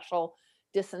using special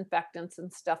disinfectants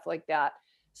and stuff like that.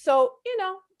 So,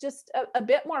 just a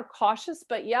bit more cautious,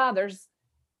 but yeah,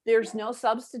 there's no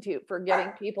substitute for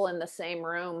getting people in the same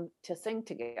room to sing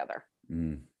together.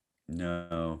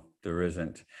 No, there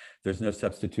isn't. There's no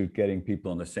substitute getting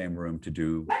people in the same room to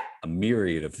do a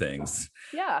myriad of things.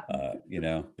 Yeah.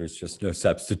 There's just no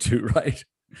substitute, right?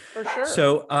 For sure.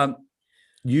 So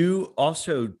you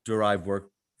also derive work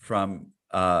from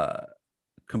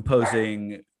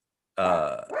composing,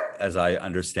 as I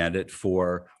understand it,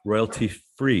 for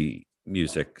royalty-free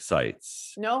music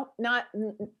sites. No, not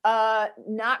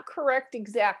correct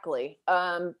exactly.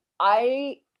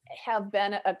 I have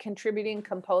been a contributing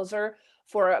composer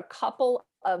for a couple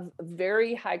of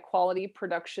very high quality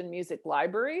production music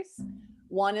libraries.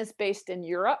 One is based in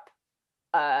Europe,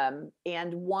 and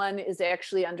one is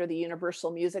actually under the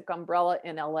Universal Music umbrella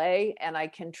in LA, and I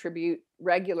contribute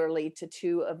regularly to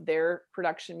 2 of their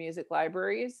production music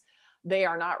libraries. They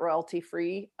are not royalty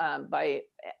free, by,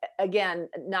 again,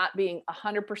 not being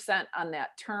 100% on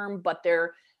that term, but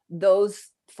those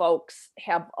folks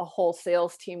have a whole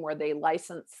sales team where they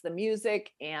license the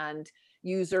music and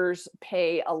users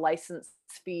pay a license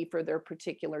fee for their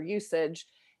particular usage.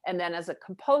 And then as a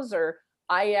composer,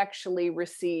 I actually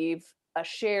receive a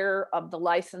share of the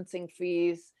licensing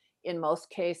fees in most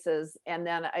cases. And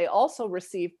then I also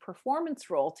receive performance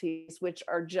royalties, which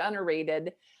are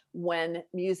generated when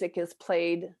music is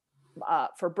played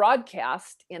for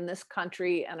broadcast in this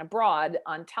country and abroad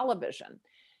on television.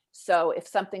 So if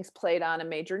something's played on a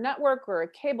major network or a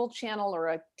cable channel or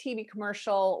a TV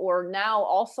commercial, or now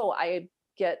also I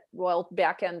get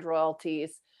back-end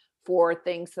royalties for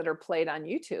things that are played on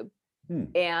YouTube,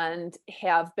 and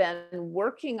have been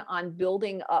working on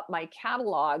building up my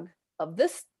catalog of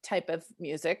this type of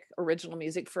music, original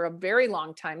music, for a very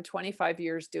long time, 25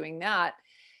 years doing that.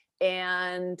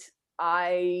 And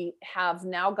I have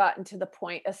now gotten to the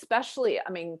point, especially, I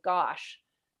mean, gosh,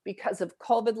 because of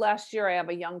COVID last year, I have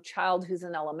a young child who's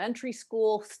in elementary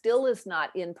school, still is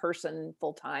not in person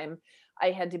full time.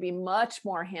 I had to be much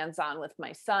more hands-on with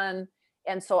my son.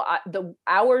 And so the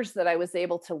hours that I was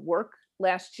able to work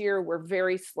last year were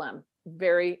very slim,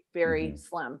 very, very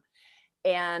slim.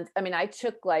 And I mean, I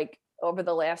took like over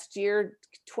the last year,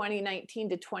 2019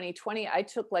 to 2020, I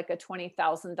took like a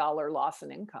 $20,000 loss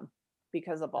in income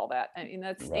because of all that. I mean,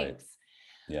 that stinks.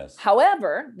 Yes.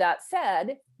 However, that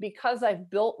said, because I've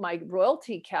built my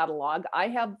royalty catalog, I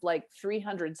have like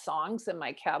 300 songs in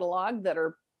my catalog that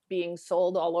are being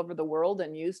sold all over the world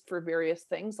and used for various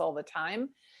things all the time.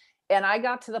 And I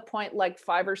got to the point like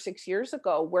 5 or 6 years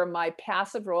ago where my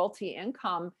passive royalty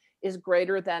income is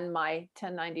greater than my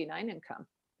 1099 income,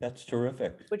 That's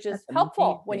terrific. which is That's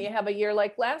helpful when amazing. you have a year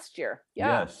like last year.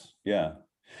 Yeah. Yes. Yeah.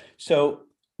 So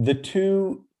the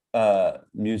two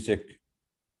music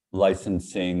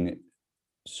licensing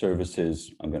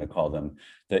services, I'm going to call them,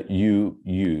 that you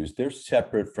use, they're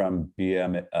separate from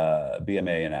BMA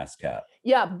and ASCAP.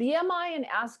 Yeah. BMI and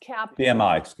ASCAP.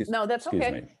 BMI, excuse No, that's excuse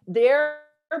okay. me. They're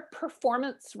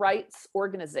performance rights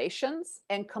organizations,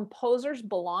 and composers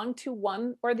belong to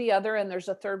one or the other. And there's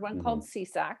a third one called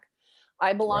CSAC.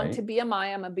 I belong to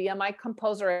BMI. I'm a BMI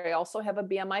composer. I also have a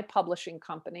BMI publishing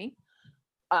company.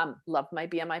 Love my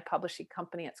BMI publishing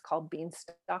company. It's called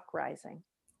Beanstalk Rising.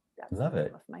 That's Love the name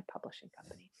it. of my publishing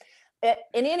company.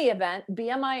 In any event,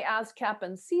 BMI, ASCAP,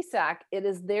 and CSAC, it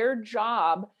is their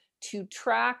job to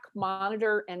track,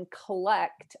 monitor, and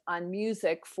collect on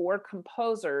music for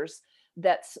composers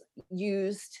that's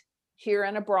used here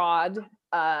and abroad,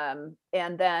 and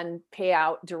then pay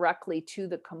out directly to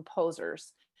the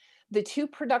composers. The two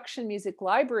production music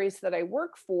libraries that I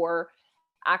work for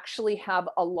actually have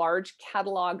a large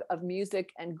catalog of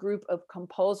music and group of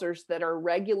composers that are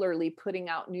regularly putting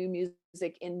out new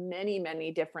music in many,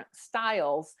 many different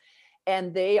styles.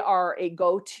 And they are a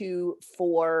go-to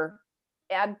for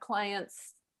ad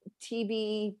clients,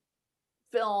 TV,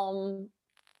 film,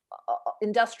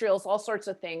 industrials, all sorts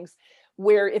of things,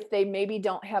 where if they maybe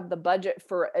don't have the budget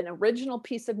for an original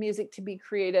piece of music to be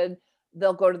created,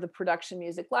 they'll go to the production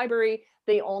music library.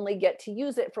 They only get to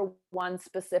use it for one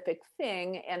specific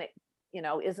thing, and it,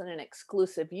 isn't an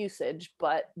exclusive usage,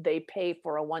 but they pay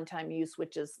for a one-time use,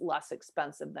 which is less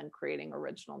expensive than creating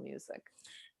original music.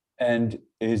 And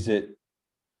is it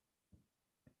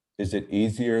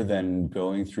easier than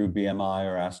going through BMI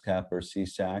or ASCAP or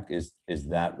CSAC? Is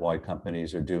that why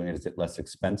companies are doing it? Is it less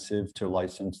expensive to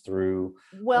license through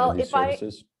Well, these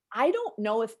services? I don't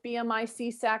know if BMI,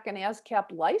 CSAC, and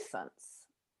ASCAP license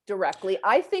directly.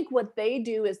 I think what they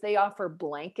do is they offer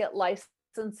blanket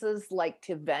licenses, like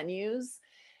to venues,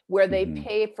 where they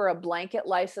pay for a blanket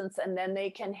license, and then they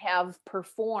can have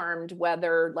performed,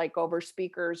 whether like over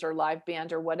speakers or live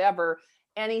band or whatever,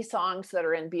 any songs that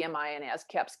are in BMI and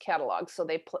ASCAP's catalog. So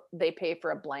they pay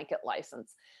for a blanket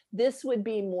license. This would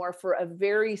be more for a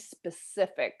very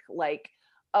specific, like,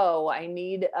 oh, I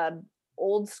need a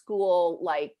old school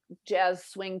like jazz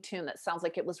swing tune that sounds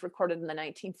like it was recorded in the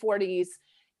 1940s,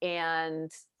 and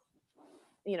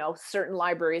certain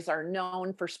libraries are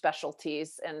known for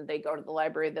specialties, and they go to the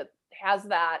library that has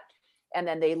that, and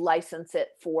then they license it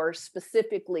for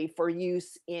specifically for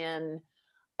use in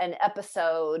an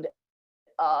episode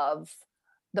of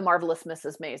The Marvelous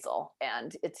Mrs. Maisel,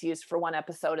 and it's used for one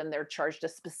episode, and they're charged a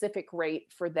specific rate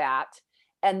for that.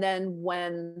 And then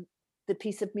when the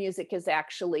piece of music is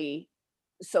actually,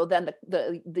 so then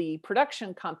the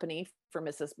production company for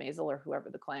Mrs. Maisel, or whoever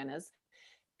the client is,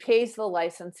 pays the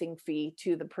licensing fee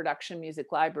to the production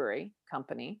music library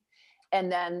company.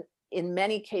 And then in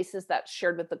many cases that's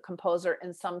shared with the composer,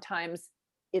 and sometimes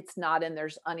it's not, and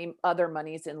there's other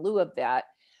monies in lieu of that.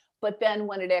 But then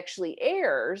when it actually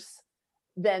airs,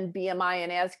 then BMI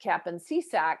and ASCAP and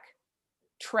CSAC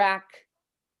track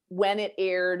when it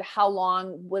aired, how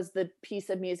long was the piece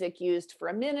of music used, for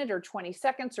a minute or 20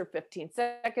 seconds or 15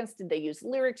 seconds? Did they use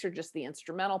lyrics or just the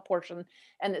instrumental portion?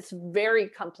 And it's very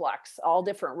complex, all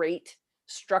different rate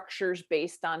structures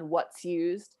based on what's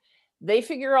used. They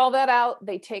figure all that out.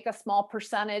 They take a small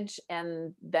percentage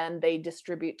and then they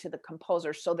distribute to the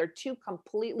composer. So they're two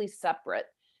completely separate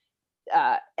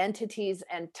entities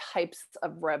and types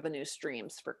of revenue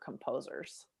streams for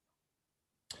composers.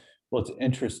 Well, it's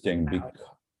interesting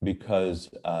because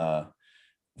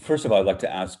first of all, I'd like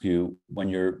to ask you, when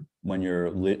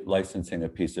you're licensing a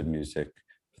piece of music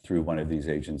through one of these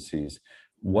agencies,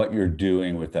 what you're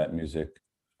doing with that music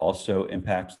also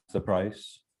impacts the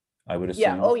price, I would assume.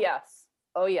 Yeah. Oh, yes.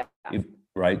 Oh, yeah.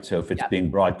 Right. So if it's being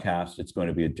broadcast, it's going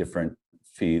to be a different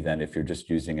fee than if you're just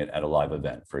using it at a live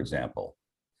event, for example.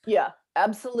 Yeah,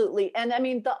 absolutely. And I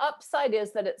mean, the upside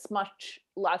is that it's much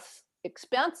less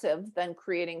expensive than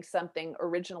creating something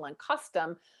original and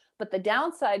custom. But the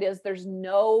downside is there's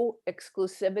no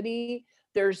exclusivity.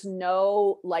 There's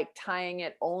no like tying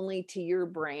it only to your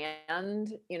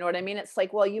brand. You know what I mean? It's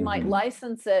like, well, you might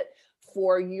license it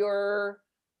for your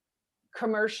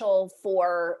commercial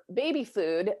for baby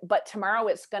food, but tomorrow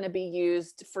it's going to be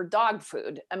used for dog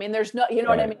food. I mean, there's no, you know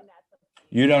what I mean?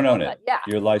 You don't own But it. yeah,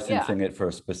 You're licensing it for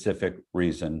a specific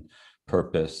reason,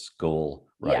 purpose, goal,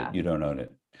 right? Yeah. You don't own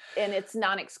it. and it's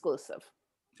non-exclusive.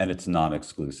 And it's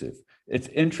non-exclusive. It's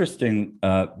interesting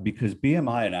because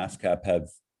BMI and ASCAP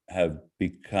have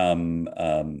become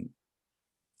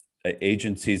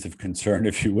agencies of concern,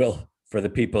 if you will, for the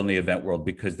people in the event world,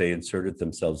 because they inserted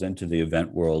themselves into the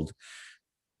event world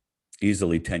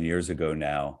easily 10 years ago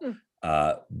now,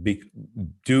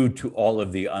 due to all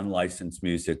of the unlicensed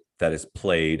music that is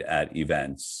played at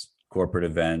events, corporate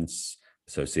events,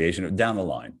 association, down the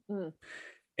line.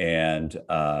 And,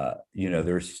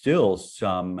 there's still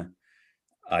some,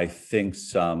 I think,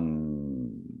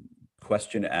 some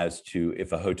question as to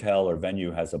if a hotel or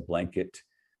venue has a blanket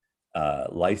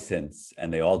license,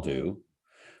 and they all do,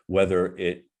 whether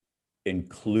it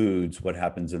includes what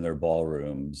happens in their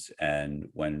ballrooms and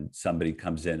when somebody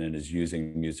comes in and is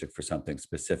using music for something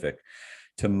specific.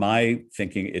 To my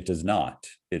thinking, it does not.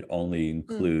 It only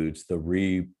includes the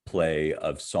replay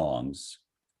of songs.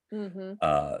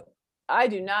 I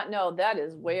do not know. That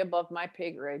is way above my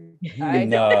pay grade. I don't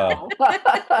know.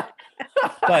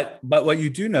 but what you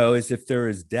do know is if there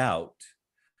is doubt,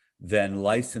 then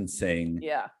licensing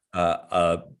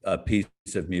a piece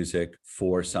of music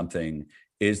for something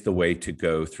is the way to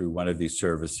go through one of these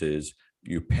services.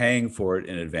 You're paying for it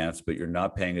in advance, but you're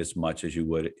not paying as much as you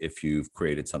would if you've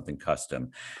created something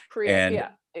custom.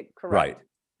 Correct. Right.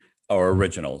 Or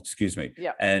original, excuse me.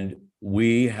 Yeah. And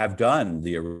we have done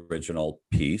the original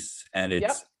piece, and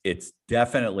it's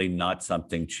definitely not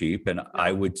something cheap. And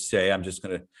I would say, I'm just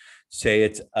going to say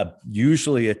it's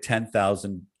usually a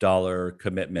 $10,000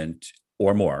 commitment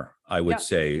or more, I would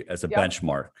say, as a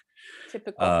benchmark.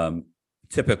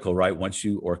 Typical, right? Once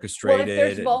you orchestrate well, if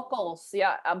there's vocals,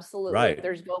 absolutely. Right. If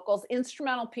there's vocals,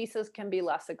 instrumental pieces can be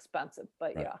less expensive,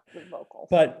 but with vocals.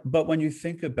 But when you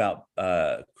think about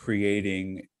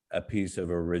creating a piece of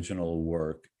original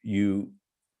work, you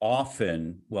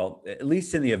often, well, at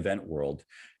least in the event world,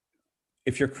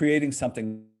 if you're creating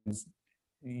something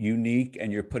unique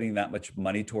and you're putting that much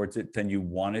money towards it, then you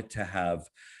want it to have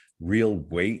real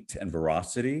weight and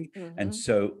veracity. And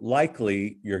so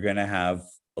likely you're going to have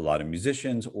a lot of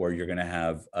musicians, or you're going to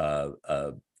have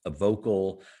a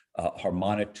vocal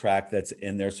harmonic track that's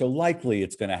in there. So likely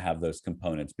it's going to have those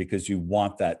components because you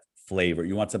want that flavor.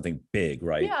 You want something big,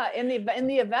 right? Yeah, in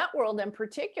the event world in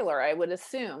particular, I would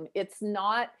assume it's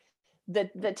not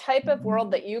the type of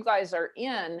world that you guys are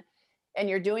in, and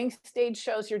you're doing stage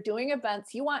shows, you're doing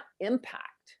events, you want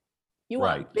impact. You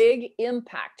want big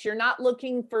impact. You're not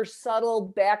looking for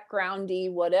subtle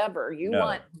backgroundy whatever. You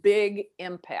want big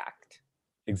impact.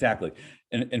 Exactly.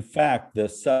 And in fact, the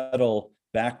subtle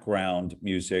background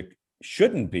music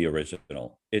shouldn't be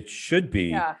original. It should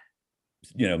be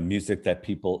music that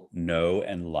people know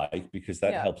and like, because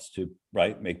that helps to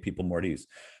make people more at ease.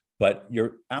 But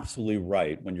you're absolutely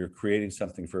right. When you're creating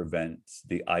something for events,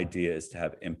 the idea is to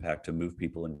have impact, to move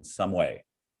people in some way.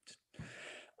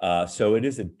 So it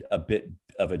is a bit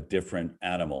of a different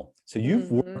animal. So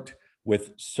you've worked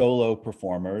with solo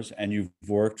performers, and you've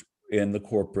worked in the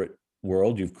corporate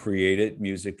world. You've created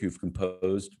music, you've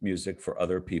composed music for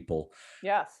other people.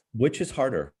 Yes. Which is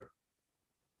harder?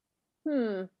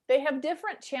 They have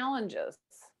different challenges.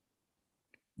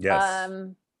 Yes.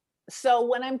 So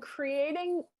when I'm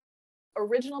creating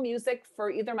original music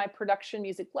for either my production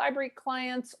music library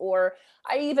clients, or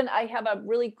I have a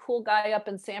really cool guy up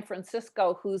in San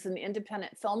Francisco who's an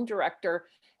independent film director,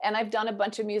 and I've done a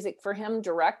bunch of music for him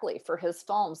directly for his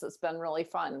films. It's been really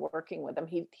fun working with him.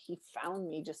 He found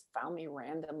me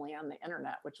randomly on the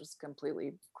internet, which was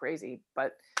completely crazy,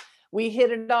 but we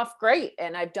hit it off great,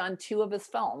 and I've done 2 of his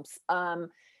films.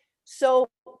 So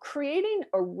creating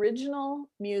original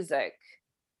music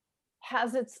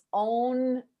has its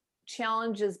own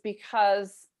challenges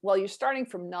because, well, you're starting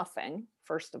from nothing,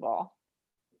 first of all.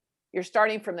 You're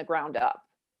starting from the ground up.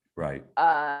 Right.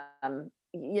 I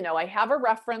have a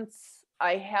reference.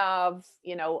 I have,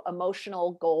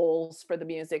 emotional goals for the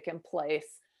music in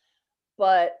place,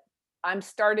 but I'm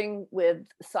starting with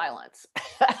silence.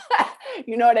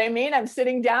 You know what I mean? I'm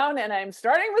sitting down and I'm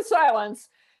starting with silence,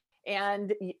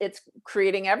 and it's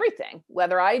creating everything.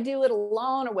 Whether I do it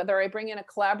alone or whether I bring in a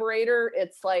collaborator,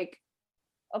 it's like,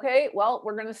 okay, well,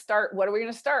 we're going to start. What are we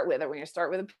going to start with? Are we going to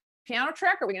start with a piano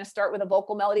track? Are we going to start with a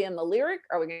vocal melody and the lyric?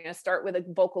 Are we going to start with a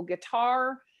vocal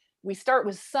guitar? We start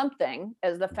with something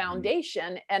as the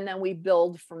foundation, and then we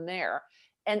build from there.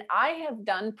 And I have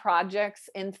done projects,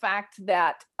 in fact,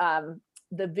 that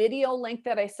the video link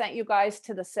that I sent you guys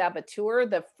to the Saboteur,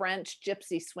 the French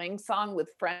gypsy swing song with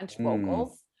French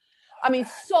vocals. I mean,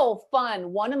 so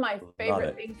fun. One of my favorite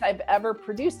it. things I've ever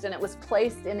produced, and it was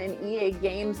placed in an EA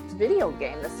Games video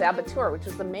game, The Saboteur, which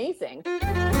was amazing.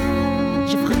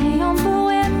 Je ferai un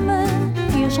poème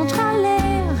qui chantera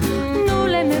l'air. Nous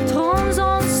les mettrons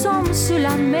ensemble sur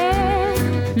la mer.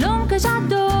 L'homme que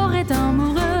j'adore est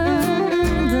amoureux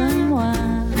de moi.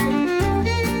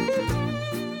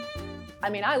 I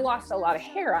mean, I lost a lot of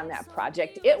hair on that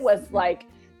project. It was like,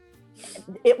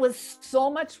 it was so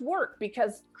much work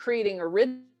because creating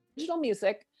original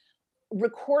music,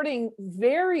 recording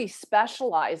very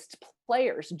specialized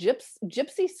players,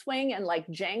 gypsy swing and like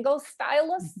Django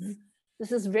stylists. Mhm.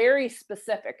 This is very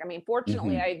specific. I mean,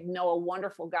 fortunately, Mhm. I know a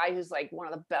wonderful guy who's like one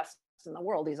of the best in the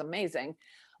world. He's amazing.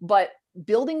 But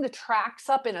building the tracks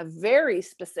up in a very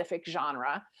specific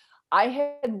genre, I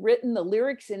had written the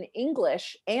lyrics in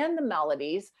English and the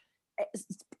melodies,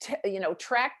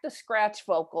 track the scratch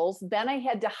vocals. Then I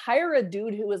had to hire a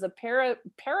dude who was a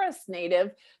Paris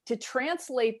native to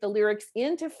translate the lyrics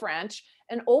into French.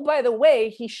 And oh, by the way,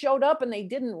 he showed up and they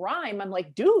didn't rhyme. I'm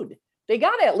like, dude, they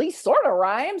got to at least sort of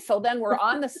rhyme. So then we're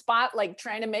on the spot, like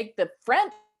trying to make the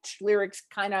French lyrics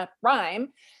kind of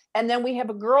rhyme. And then we have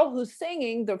a girl who's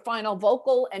singing the final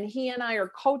vocal, and he and I are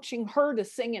coaching her to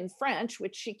sing in French,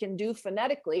 which she can do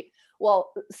phonetically.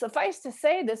 Well, suffice to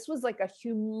say, this was like a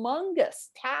humongous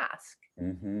task,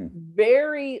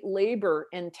 very labor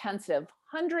intensive,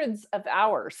 hundreds of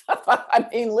hours. I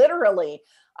mean, literally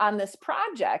on this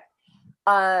project.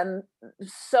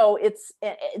 So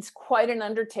it's quite an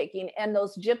undertaking. And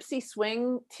those gypsy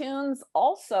swing tunes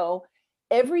also,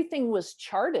 everything was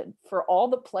charted for all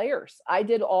the players. I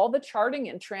did all the charting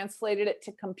and translated it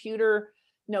to computer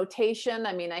notation.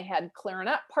 I mean, I had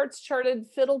clarinet parts charted,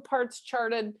 fiddle parts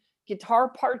charted, guitar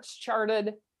parts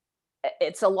charted.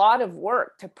 It's a lot of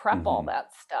work to prep all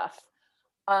that stuff.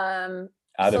 Out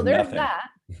so of there's nothing. that.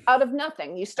 Out of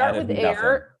nothing. You start Out of with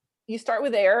air. You start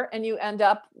with air and you end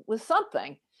up with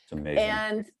something. It's amazing.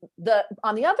 And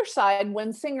on the other side,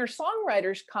 when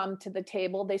singer-songwriters come to the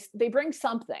table, they bring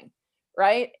something.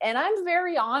 Right. And I'm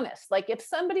very honest. Like if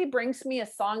somebody brings me a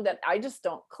song that I just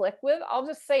don't click with, I'll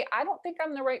just say, I don't think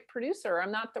I'm the right producer.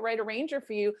 I'm not the right arranger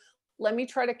for you. Let me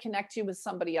try to connect you with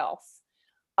somebody else.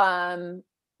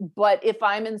 But if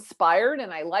I'm inspired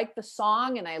and I like the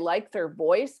song and I like their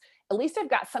voice, at least I've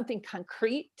got something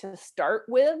concrete to start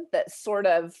with that sort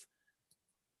of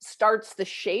starts the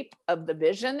shape of the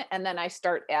vision. And then I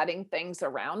start adding things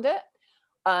around it.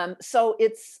 So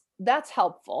that's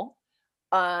helpful.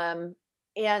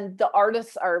 And the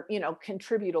artists are,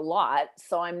 contribute a lot.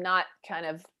 So I'm not kind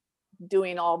of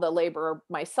doing all the labor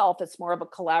myself. It's more of a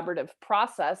collaborative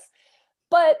process,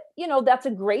 but that's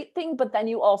a great thing. But then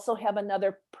you also have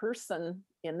another person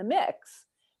in the mix,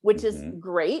 which is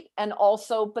great. And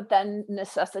also, but then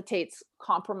necessitates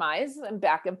compromise and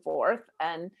back and forth.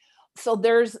 And so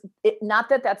not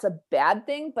that that's a bad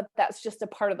thing, but that's just a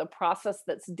part of the process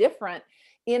that's different.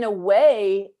 In a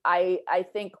way, I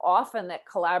think often that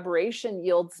collaboration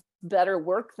yields better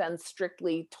work than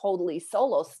strictly totally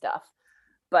solo stuff,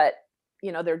 but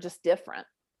they're just different.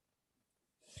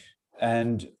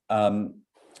 And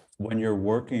when you're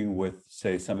working with,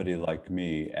 say, somebody like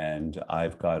me, and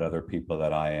I've got other people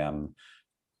that I am,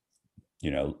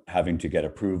 having to get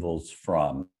approvals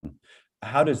from,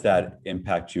 how does that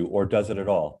impact you, or does it at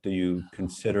all? Do you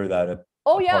consider that a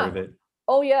part of it?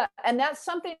 Oh, yeah. And that's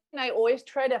something I always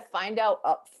try to find out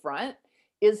up front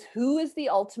is who is the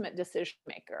ultimate decision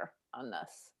maker on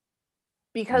this?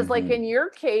 Because like in your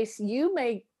case, you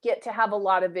may get to have a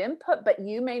lot of input, but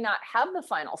you may not have the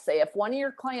final say. If one of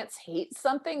your clients hates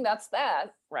something, that's that,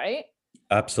 right?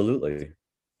 Absolutely.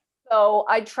 So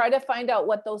I try to find out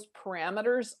what those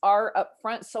parameters are up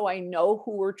front so I know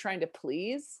who we're trying to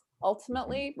please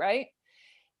ultimately, right?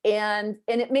 And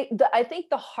I think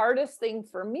the hardest thing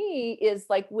for me is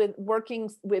like with working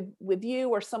with you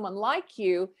or someone like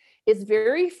you is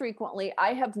very frequently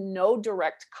I have no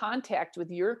direct contact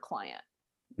with your client.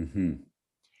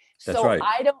 That's so right.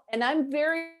 I don't, and I'm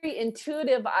very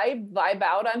intuitive. I vibe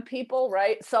out on people,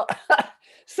 right? So,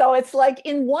 so it's like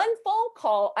in one phone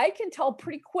call, I can tell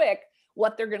pretty quick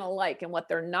what they're going to like and what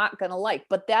they're not going to like,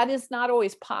 but that is not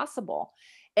always possible.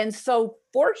 And so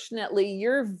fortunately,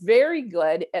 you're very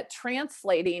good at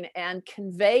translating and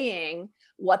conveying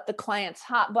what the client's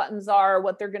hot buttons are,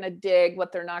 what they're going to dig,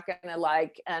 what they're not going to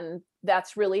like. And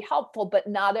that's really helpful, but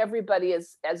not everybody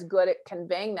is as good at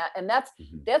conveying that. And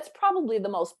that's probably the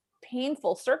most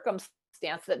painful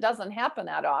circumstance that doesn't happen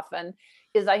that often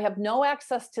is I have no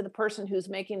access to the person who's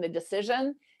making the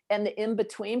decision, and the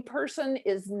in-between person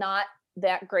is not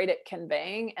that great at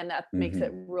conveying, and that makes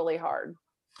it really hard.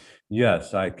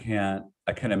 Yes, I can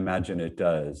imagine it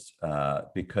does,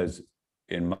 because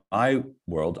in my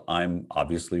world, I'm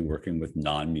obviously working with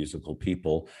non-musical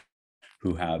people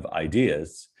who have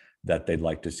ideas that they'd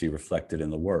like to see reflected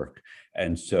in the work.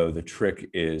 And so the trick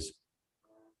is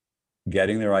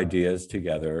getting their ideas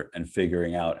together and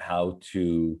figuring out how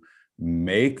to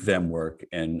make them work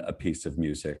in a piece of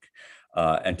music,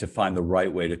 and to find the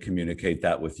right way to communicate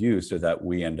that with you so that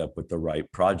we end up with the right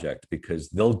project, because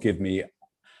they'll give me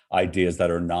ideas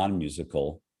that are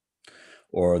non-musical,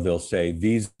 or they'll say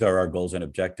these are our goals and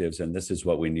objectives and this is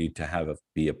what we need to have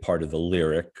be a part of the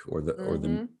lyric or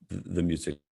the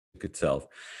music itself,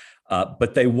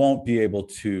 but they won't be able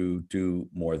to do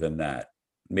more than that,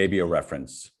 maybe a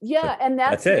reference. Yeah, But and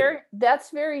that's it.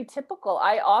 that's very typical.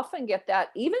 I often get that,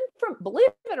 even from,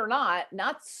 believe it or not,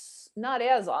 not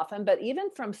as often, but even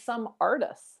from some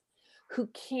artists who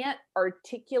can't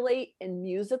articulate in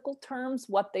musical terms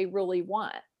what they really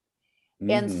want.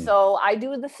 And Mhm. so I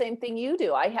do the same thing you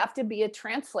do. I have to be a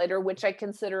translator, which I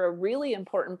consider a really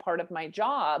important part of my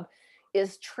job,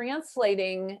 is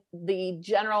translating the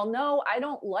general, no, I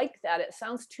don't like that. It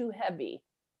sounds too heavy.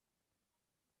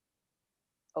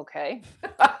 Okay.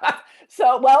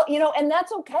 So, well, and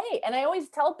that's okay. And I always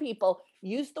tell people,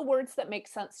 use the words that make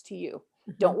sense to you.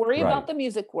 Don't worry Right. about the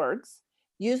music words.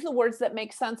 Use the words that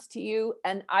make sense to you,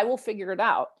 and I will figure it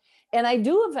out. And I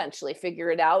do eventually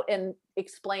figure it out and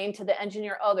explain to the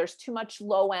engineer, oh, there's too much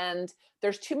low end.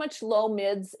 There's too much low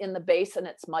mids in the bass and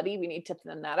it's muddy. We need to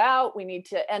thin that out.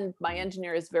 And my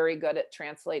engineer is very good at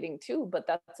translating too, but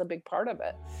that's a big part of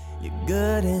it. You're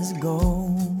good as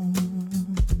gold.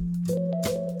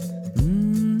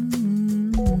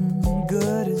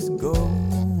 Good as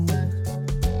gold.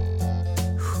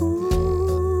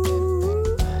 Ooh,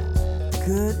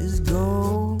 good as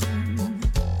gold.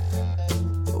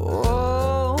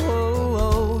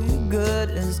 Oh, you're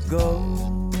good as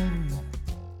gold.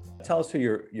 Tell us who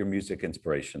your music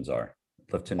inspirations are.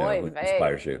 I'd love to know Oy who vey.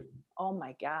 inspires you. Oh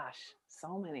my gosh,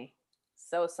 so many.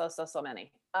 So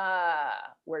many.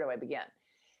 Where do I begin?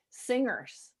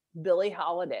 Singers, Billie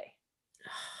Holiday.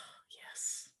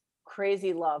 Yes.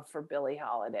 Crazy love for Billie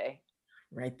Holiday.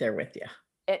 Right there with you.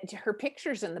 Her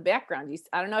pictures in the background.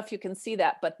 I don't know if you can see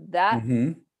that, but that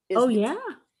Mhm. is Oh, yeah.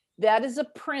 that is a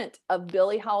print of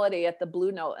Billie Holiday at the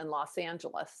Blue Note in Los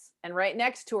Angeles. And right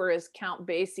next to her is Count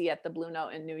Basie at the Blue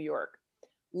Note in New York.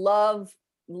 Love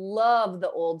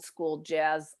the old school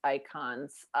jazz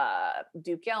icons.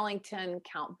 Duke Ellington,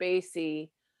 Count Basie.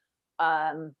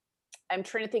 I'm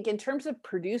trying to think in terms of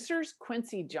producers,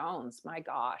 Quincy Jones, my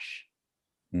gosh.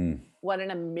 Mm. What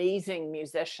an amazing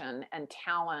musician and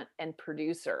talent and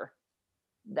producer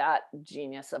that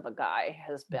genius of a guy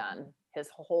has been his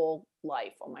whole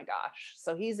life. Oh my gosh.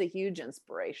 So he's a huge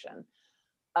inspiration.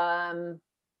 I'm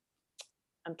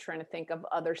trying to think of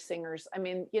other singers. I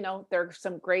mean, there are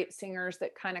some great singers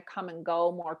that kind of come and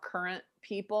go, more current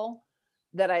people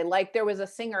that I like. There was a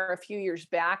singer a few years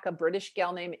back, a British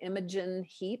gal named Imogen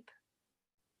Heap,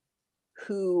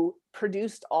 who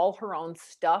produced all her own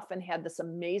stuff and had this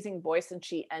amazing voice, and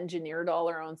she engineered all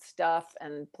her own stuff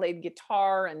and played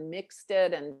guitar and mixed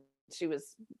it, and she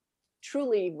was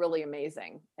truly really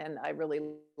amazing, and I really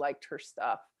liked her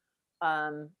stuff.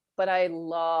 But I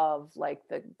love like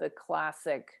the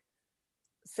classic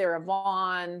Sarah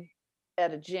Vaughan,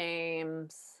 Etta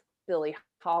James, Billie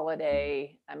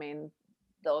Holiday. I mean,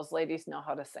 those ladies know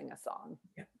how to sing a song.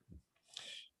 Yeah.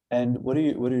 And what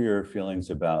are your feelings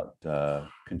about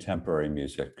contemporary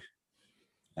music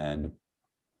and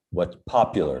what's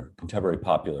contemporary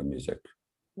popular music?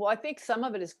 Well, I think some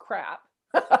of it is crap.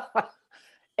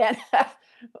 And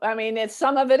I mean,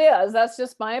 some of it is, that's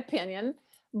just my opinion.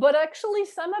 But actually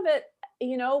some of it,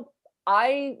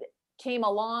 I came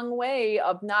a long way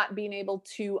of not being able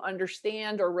to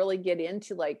understand or really get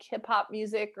into like hip hop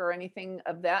music or anything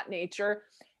of that nature.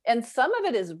 And some of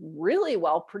it is really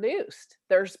well produced.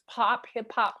 There's pop,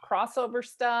 hip hop crossover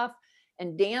stuff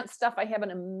and dance stuff. I have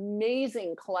an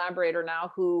amazing collaborator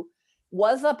now who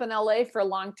was up in LA for a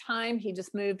long time. He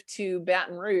just moved to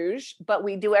Baton Rouge, but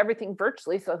we do everything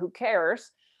virtually, so who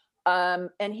cares?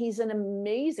 And he's an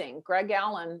amazing Greg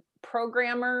Allen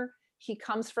programmer. He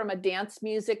comes from a dance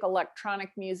music,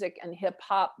 electronic music, and hip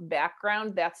hop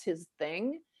background. That's his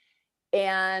thing.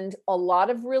 And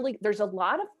there's a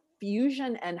lot of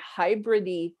fusion and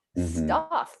hybridy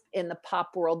stuff in the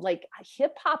pop world. Like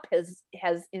hip hop has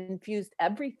infused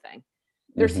everything.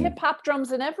 There's hip hop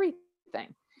drums and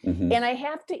everything. And I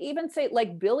have to even say,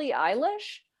 like Billie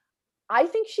Eilish, I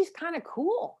think she's kind of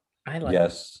cool.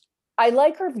 Yes. I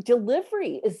like her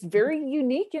delivery is very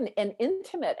unique and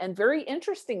intimate and very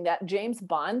interesting. That James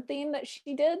Bond theme that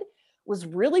she did was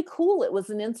really cool. It was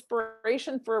an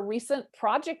inspiration for a recent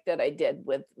project that I did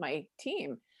with my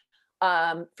team.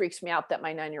 Freaks me out that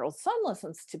my 9-year-old son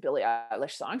listens to Billie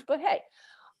Eilish songs, but hey,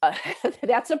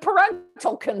 that's a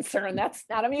parental concern. That's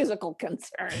not a musical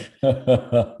concern.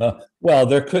 Well,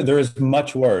 there is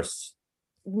much worse.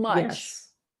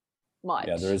 Yes. Much.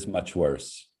 Yeah, there is much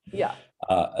worse. Yeah.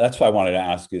 That's why I wanted to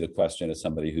ask you the question as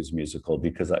somebody who's musical,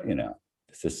 because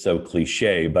this is so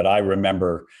cliche, but I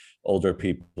remember older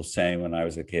people saying when I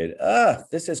was a kid,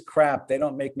 this is crap. They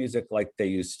don't make music like they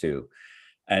used to.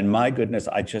 And my goodness,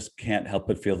 I just can't help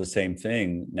but feel the same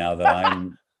thing now that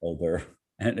I'm older.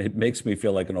 And it makes me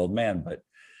feel like an old man, but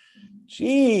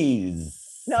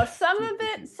geez. No, some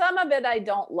of it I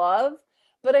don't love,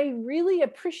 but I really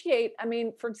appreciate, I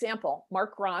mean, for example,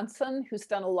 Mark Ronson, who's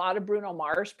done a lot of Bruno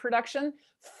Mars production,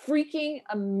 freaking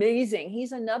amazing.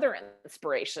 He's another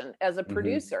inspiration as a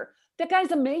producer. That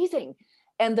guy's amazing.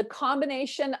 And the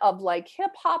combination of like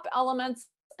hip hop elements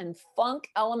and funk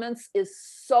elements is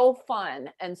so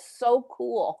fun and so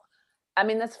cool. I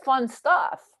mean, that's fun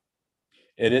stuff.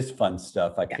 It is fun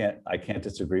stuff. I can't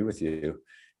disagree with you.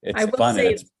 It's I will fun.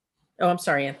 say, I'm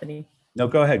sorry, Anthony. No,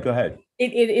 go ahead.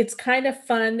 It's kind of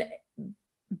fun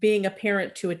being a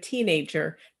parent to a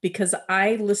teenager, because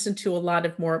I listen to a lot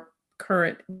of more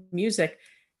current music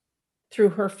through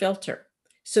her filter.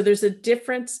 So there's a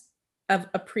difference of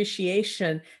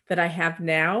appreciation that I have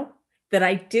now that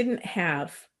I didn't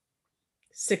have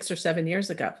 6 or 7 years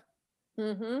ago,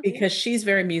 because she's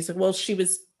very musical. Well, she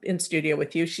was in studio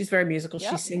with you. She's very musical.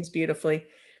 She sings beautifully.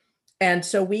 And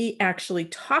so we actually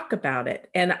talk about it,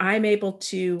 and I'm able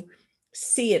to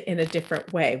see it in a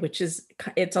different way, which is,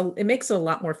 it makes it a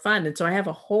lot more fun. And so I have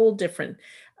a whole different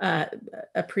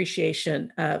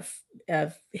appreciation of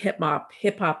hip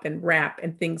hop and rap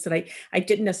and things that I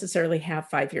didn't necessarily have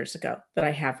 5 years ago that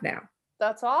I have now.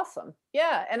 That's awesome.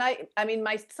 Yeah. And I mean,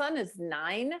 my son is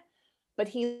 9, but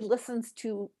he listens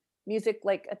to music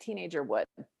like a teenager would.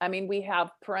 I mean, we have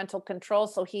parental control,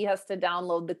 so he has to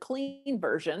download the clean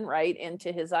version, right,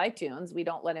 into his iTunes. We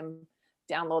don't let him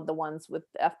download the ones with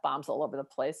F-bombs all over the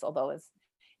place. Although, as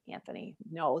Anthony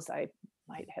knows, I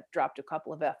might have dropped a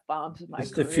couple of F-bombs in my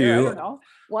Just career. a few. I don't know,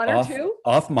 one or two.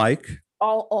 Off mic.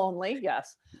 All only,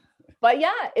 yes. But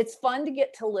yeah, it's fun to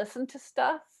get to listen to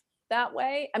stuff that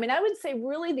way. I mean, I would say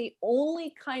really the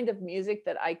only kind of music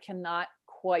that I cannot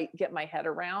quite get my head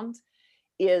around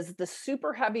is the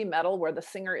super heavy metal where the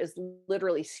singer is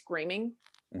literally screaming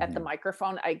at the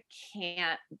microphone. I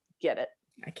can't get it.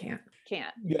 I can't.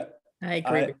 Yeah. I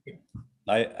agree with you.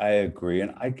 I agree.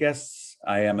 And I guess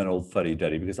I am an old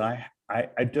fuddy-duddy because I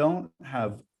don't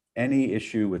have any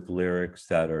issue with lyrics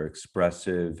that are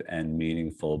expressive and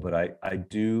meaningful, but I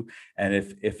do. And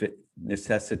if it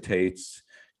necessitates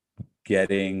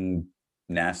getting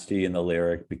nasty in the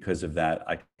lyric because of that,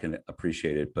 I can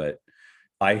appreciate it. But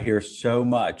I hear so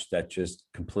much that just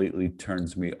completely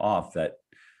turns me off, that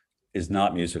is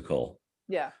not musical.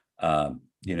 Yeah.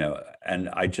 And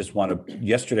I just want to,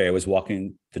 yesterday I was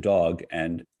walking the dog,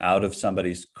 and out of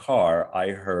somebody's car, I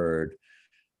heard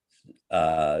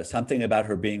something about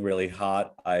her being really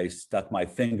hot. I stuck my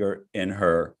finger in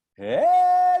her.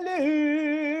 Hello.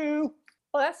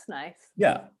 Oh, that's nice.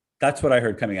 Yeah. That's what I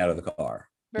heard coming out of the car.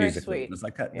 Very musically. sweet. It was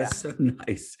like, that's so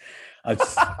nice.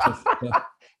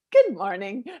 Good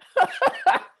morning.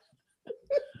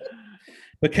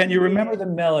 But can you remember the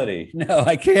melody? No,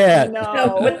 I can't.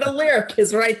 No. But the lyric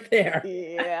is right there.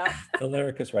 Yeah. The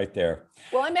lyric is right there.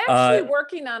 Well, I'm actually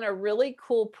working on a really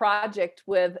cool project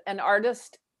with an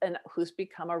artist who's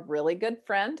become a really good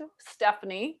friend,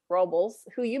 Stephanie Robles,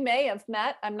 who you may have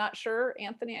met. I'm not sure,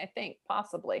 Anthony, I think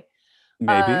possibly.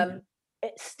 Maybe.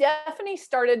 Stephanie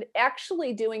started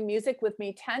actually doing music with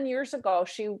me 10 years ago.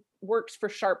 She works for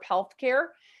Sharp Healthcare.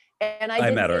 And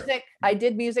I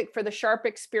did music for the Sharp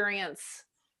Experience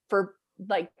for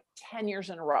like 10 years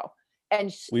in a row.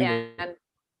 And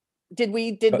did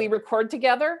we record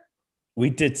together? We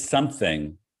did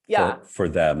something for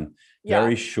them. Yeah.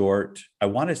 Very short. I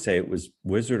want to say it was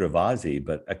Wizard of Ozzy,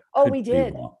 but we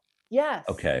did. Yes.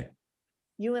 Okay.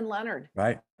 You and Leonard.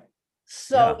 Right.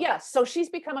 So so she's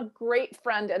become a great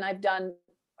friend, and I've done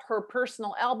her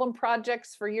personal album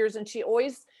projects for years, and she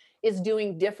always is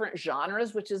doing different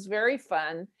genres, which is very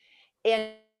fun.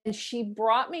 And she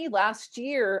brought me last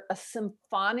year a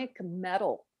symphonic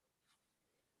metal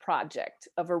project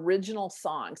of original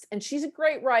songs. And she's a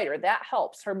great writer. That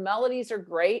helps. Her melodies are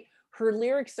great. Her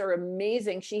lyrics are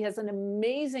amazing. She has an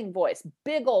amazing voice,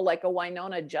 big old, like a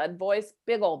Winona Judd voice,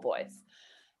 big old voice.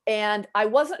 And I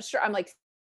wasn't sure. I'm like,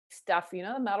 Steph,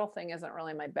 the metal thing isn't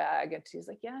really my bag. And she's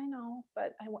like, yeah, I know,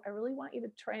 but I really want you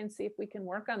to try and see if we can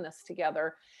work on this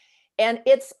together. And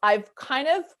I've kind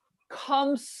of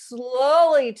come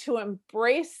slowly to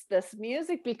embrace this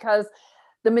music because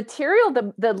the material,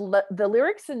 the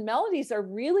lyrics and melodies are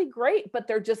really great, but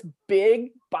they're just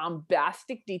big,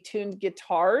 bombastic, detuned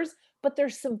guitars, but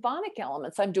there's symphonic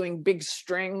elements. I'm doing big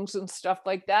strings and stuff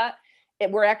like that.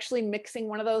 We're actually mixing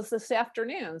one of those this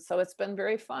afternoon. So it's been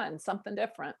very fun, something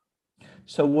different.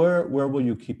 So where will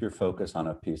you keep your focus on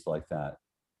a piece like that?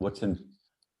 What's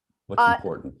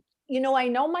important? I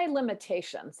know my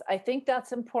limitations. I think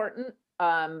that's important.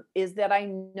 Is that I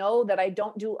know that I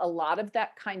don't do a lot of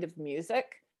that kind of music.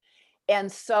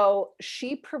 And so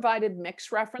she provided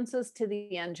mix references to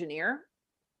the engineer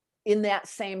in that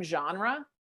same genre.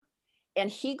 And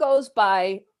he goes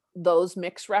by those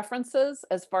mix references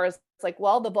as far as like,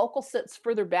 well, the vocal sits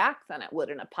further back than it would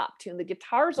in a pop tune. The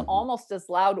guitar's almost as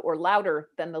loud or louder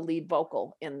than the lead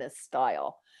vocal in this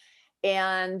style.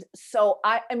 And so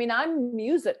I mean, I'm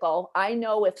musical. I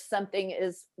know if something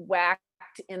is whacked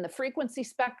in the frequency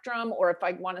spectrum or if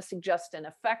I want to suggest an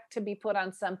effect to be put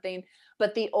on something.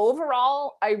 But the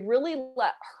overall, I really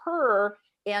let her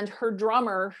and her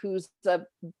drummer, who's a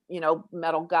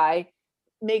metal guy,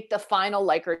 make the final,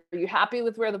 like, are you happy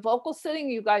with where the vocal's sitting?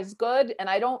 You guys good? And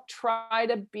I don't try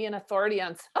to be an authority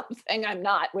on something I'm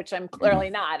not, which I'm clearly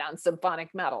not on symphonic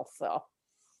metal. So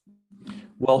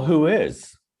well, who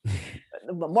is?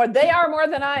 They are more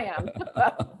than I am.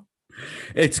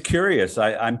 It's curious.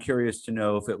 I'm curious to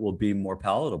know if it will be more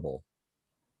palatable,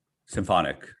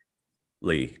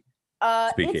 symphonically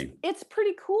speaking. It's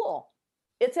pretty cool.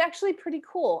 It's actually pretty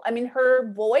cool. I mean,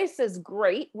 her voice is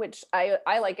great, which I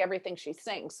like everything she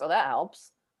sings, so that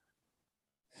helps.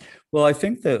 Well, I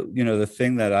think that, the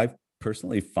thing that I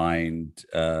personally find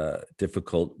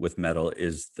difficult with metal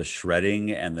is the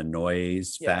shredding and the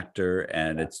noise factor,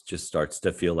 and it just starts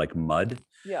to feel like mud.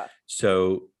 Yeah.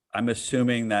 So I'm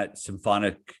assuming that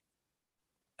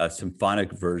a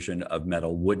symphonic version of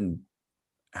metal wouldn't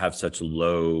have such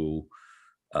low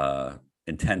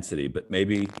intensity, but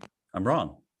maybe I'm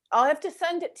wrong. I'll have to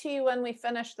send it to you when we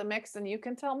finish the mix and you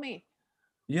can tell me.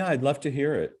 Yeah, I'd love to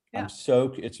hear it. Yeah. It's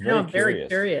very curious. Very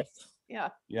curious. Yeah.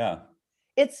 Yeah.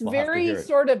 It's We'll have to hear very it.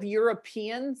 sort of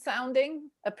European sounding.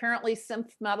 Apparently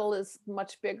synth metal is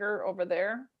much bigger over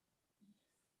there.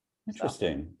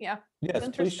 Interesting. So, yeah. Yes,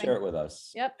 please share it with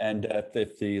us. Yep. And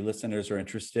if the listeners are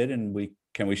interested, and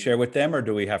can we share with them, or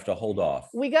do we have to hold off?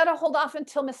 We got to hold off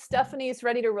until Miss Stephanie is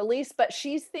ready to release, but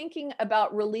she's thinking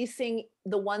about releasing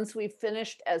the ones we've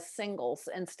finished as singles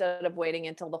instead of waiting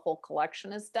until the whole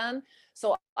collection is done.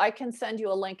 So I can send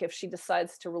you a link if she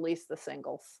decides to release the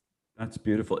singles. That's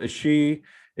beautiful. Is she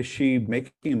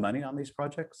making money on these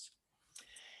projects?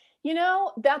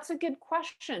 That's a good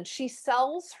question. She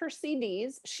sells her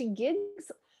CDs. She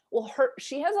gigs. Well,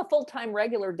 she has a full-time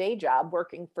regular day job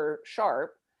working for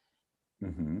Sharp.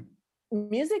 Mm-hmm.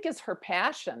 Music is her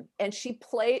passion, and she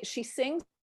sings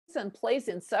and plays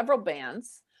in several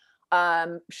bands.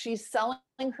 She's selling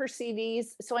her CDs,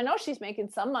 so I know she's making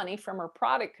some money from her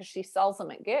product because she sells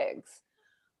them at gigs.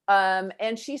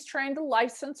 And she's trying to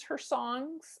license her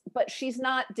songs, but she's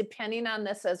not depending on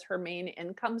this as her main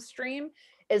income stream.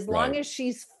 As long as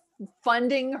she's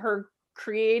funding her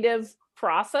creative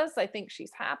process, I think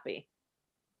she's happy.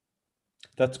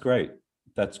 That's great.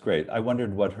 That's great. I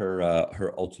wondered what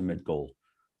her ultimate goal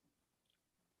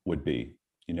would be,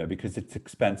 because it's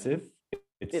expensive.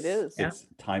 It is. It's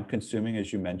time consuming,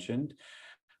 as you mentioned.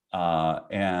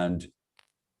 And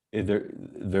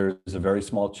there's a very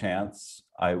small chance,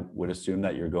 I would assume,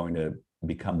 that you're going to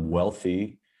become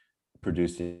wealthy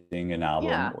producing an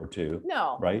album or two.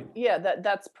 No. Right? Yeah,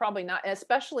 that's probably not,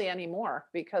 especially anymore,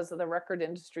 because of the record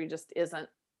industry just isn't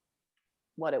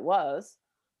what it was.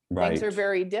 Right. Things are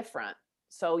very different.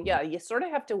 So yeah, you sort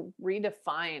of have to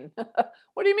redefine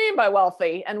what do you mean by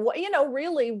wealthy, and what,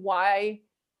 really why.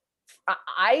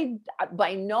 I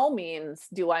by no means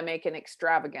do I make an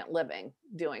extravagant living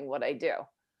doing what I do.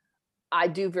 I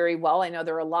do very well. I know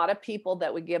there are a lot of people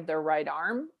that would give their right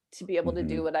arm to be able to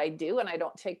do what I do, and I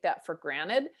don't take that for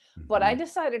granted. But I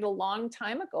decided a long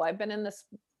time ago, I've been in this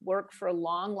work for a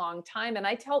long, long time, and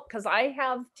because I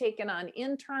have taken on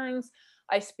interns,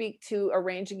 I speak to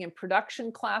arranging and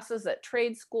production classes at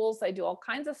trade schools. I do all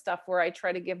kinds of stuff where I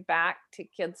try to give back to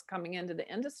kids coming into the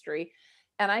industry.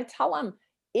 And I tell them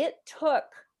it took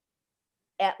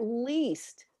at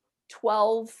least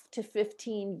 12 to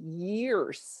 15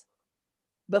 years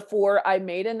before I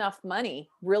made enough money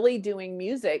really doing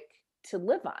music to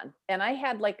live on. And I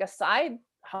had like a side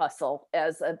hustle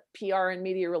as a PR and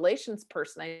media relations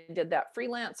person. I did that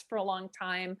freelance for a long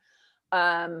time.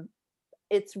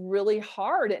 It's really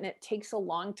hard, and it takes a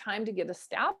long time to get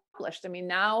established. I mean,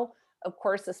 now Of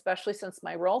course, especially since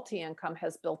my royalty income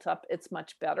has built up, it's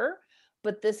much better.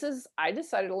 But I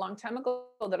decided a long time ago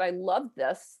that I loved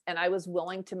this, and I was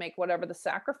willing to make whatever the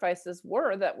sacrifices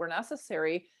were that were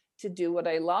necessary to do what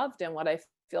I loved and what I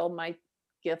feel my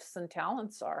gifts and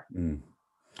talents are.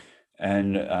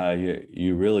 And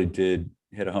you really did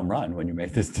hit a home run when you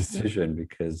made this decision,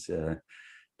 because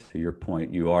to your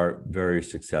point, you are very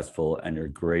successful and you're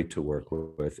great to work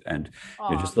with. And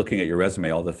you're just looking at your resume,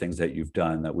 all the things that you've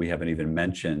done that we haven't even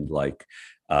mentioned, like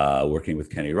working with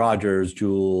Kenny Rogers,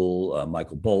 Jewel,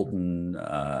 Michael Bolton,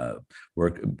 you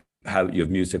have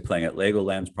music playing at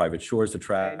Legoland's Private Shores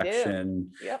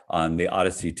attraction, on the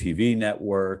Odyssey TV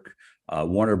network,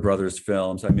 Warner Brothers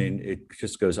films. I mean, it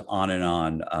just goes on and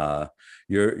on.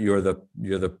 You're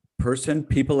the person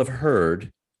people have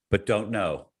heard but don't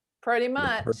know. Pretty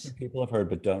much. The person people have heard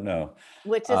but don't know.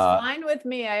 Which is fine with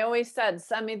me. I always said,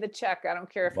 send me the check. I don't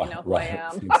care if you know who I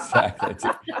am. Exactly.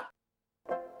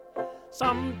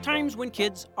 Sometimes when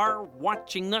kids are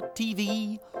watching the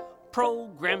TV,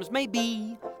 programs may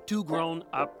be too grown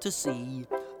up to see.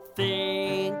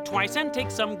 Think twice and take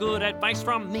some good advice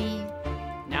from me.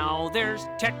 Now there's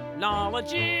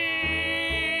technology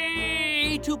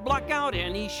to block out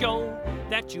any show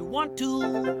that you want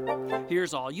to.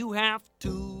 Here's all you have to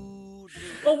do.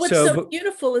 Well, what's so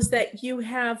beautiful is that you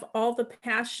have all the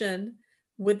passion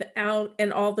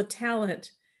and all the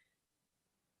talent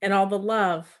and all the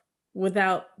love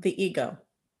without the ego.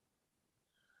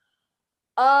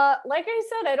 Like I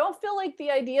said, I don't feel like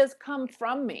the ideas come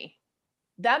from me.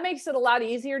 That makes it a lot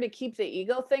easier to keep the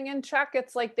ego thing in check.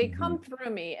 It's like they come through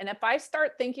me. And if I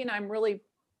start thinking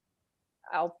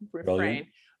I'll refrain. Brilliant.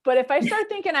 But if I start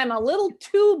thinking I'm a little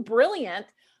too brilliant,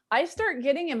 I start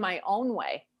getting in my own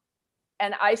way.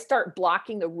 And I start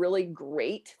blocking the really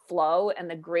great flow and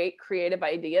the great creative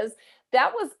ideas.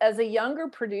 That was, as a younger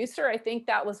producer, I think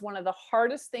that was one of the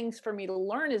hardest things for me to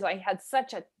learn, is I had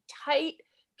such a tight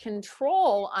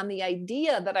control on the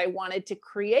idea that I wanted to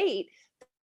create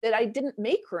that I didn't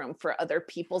make room for other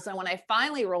people's. And when I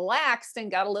finally relaxed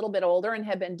and got a little bit older and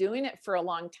had been doing it for a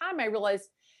long time, I realized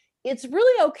it's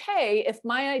really okay if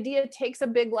my idea takes a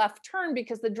big left turn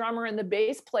because the drummer and the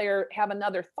bass player have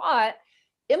another thought.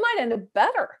 It might end up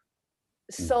better.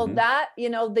 So that,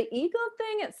 the ego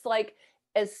thing, it's like,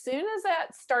 as soon as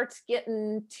that starts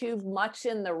getting too much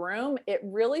in the room, it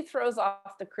really throws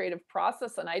off the creative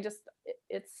process. And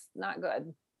it's not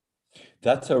good.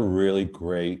 That's a really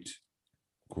great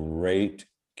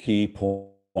key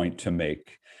point to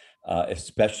make,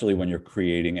 especially when you're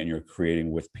creating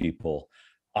with people.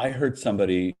 I heard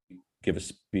somebody give a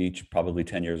speech probably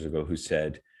 10 years ago who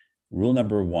said, rule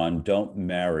number 1, don't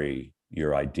marry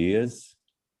your ideas,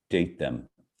 date them.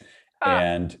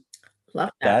 And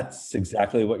that's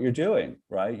exactly what you're doing,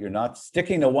 right? You're not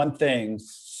sticking to one thing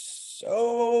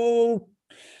so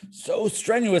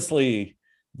strenuously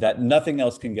that nothing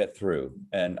else can get through.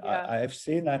 And I've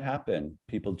seen that happen.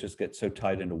 People just get so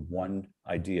tied into one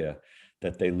idea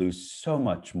that they lose so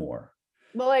much more.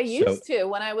 Well, I used to.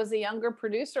 When I was a younger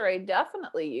producer, I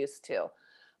definitely used to.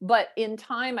 But in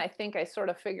time, I think I sort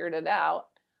of figured it out.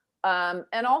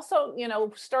 And also,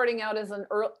 starting out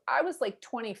I was like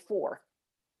 24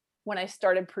 when I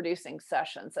started producing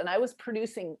sessions, and I was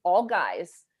producing all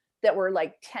guys that were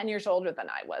like 10 years older than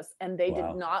I was. And they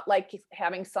did not like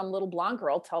having some little blonde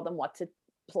girl tell them what to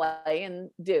play and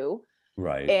do.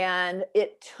 Right. And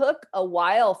it took a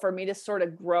while for me to sort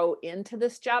of grow into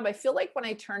this job. I feel like when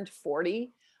I turned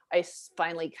 40, I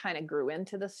finally kind of grew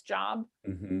into this job.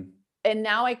 And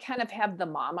now I kind of have the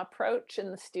mom approach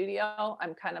in the studio.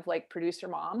 I'm kind of like producer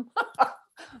mom,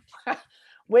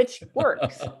 which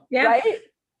works, right?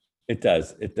 It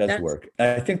does work.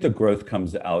 I think the growth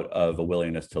comes out of a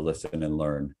willingness to listen and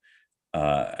learn,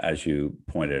 as you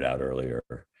pointed out earlier.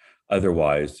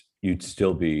 Otherwise, you'd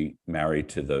still be married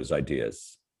to those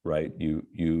ideas, right?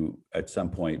 You at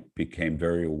some point became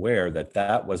very aware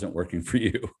that wasn't working for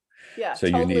you. Yeah, so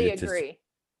totally you needed agree.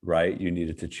 You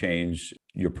needed to change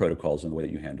your protocols and the way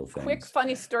that you handle things. Quick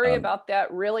funny story about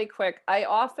that, really quick. I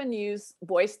often use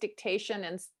voice dictation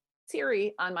and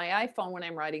Siri on my iPhone when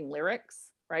I'm writing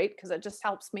lyrics, right? Because it just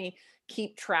helps me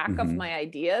keep track of my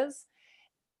ideas.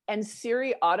 And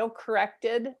Siri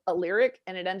auto-corrected a lyric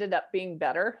and it ended up being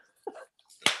better.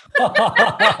 So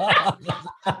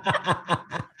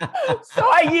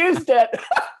I used it.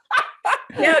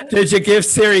 Yeah. Did you give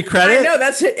Siri credit? I know,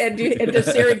 that's it. And does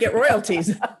Siri get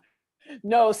royalties?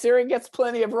 No, Siri gets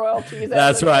plenty of royalties.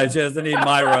 That's right. She doesn't need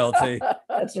my royalty.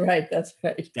 That's right.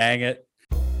 Dang it.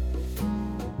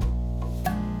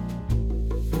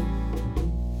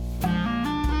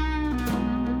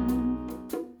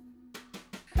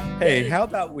 Hey, how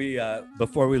about we,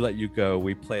 before we let you go,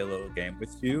 we play a little game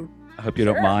with you? I hope you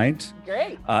don't mind.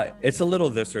 Great. It's a little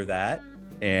this or that,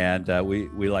 and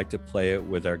we like to play it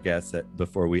with our guests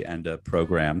before we end a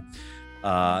program.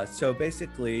 So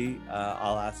basically,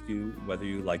 I'll ask you whether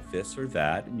you like this or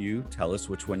that, and you tell us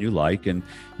which one you like, and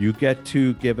you get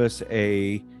to give us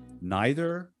a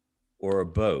neither or a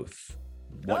both.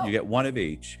 You get one of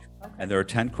each, and there are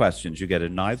 10 questions. You get a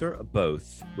neither, a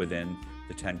both within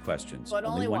the 10 questions. But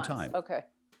only one once. time. Okay.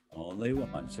 Only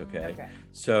once. Okay. Okay.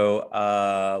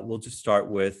 So we'll just start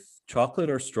with chocolate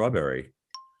or strawberry.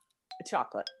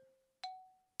 Chocolate.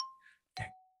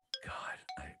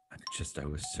 I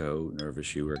was so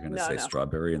nervous you were going to say No.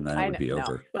 strawberry, and then it would be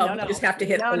over. Well, you just have to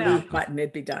hit the leave button.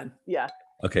 It'd be done. Yeah.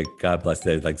 Okay. God bless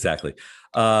it. Exactly.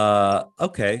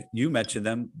 Okay. You mentioned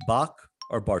them. Bach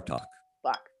or Bartok?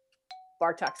 Bach.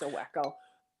 Bartok's a wacko.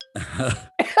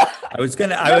 I was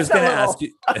gonna ask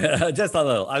you just a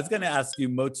little. I was gonna ask you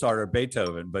Mozart or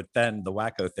Beethoven, but then the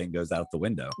wacko thing goes out the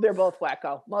window. They're both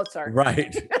wacko. Mozart.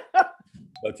 Right.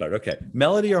 Mozart. Okay.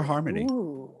 Melody or harmony?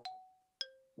 Ooh.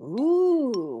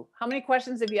 How many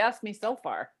questions have you asked me so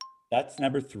far? That's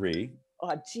number 3.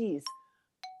 Oh, geez.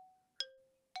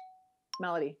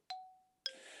 Melody.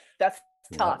 That's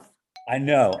tough. I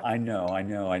know.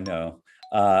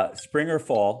 Spring or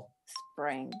fall?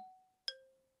 Spring.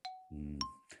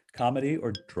 Comedy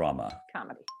or drama?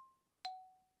 Comedy.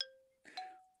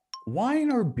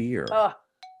 Wine or beer?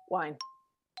 Wine.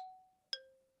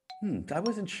 I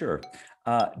wasn't sure.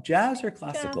 Jazz or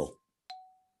classical?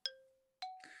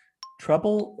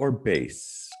 Treble or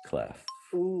bass, Clef?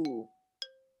 Ooh,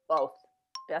 both.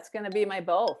 That's gonna be my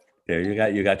both. There you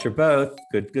got your both.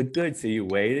 Good. So you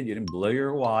waited. You didn't blow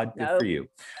your wad. Good for you.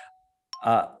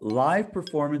 Live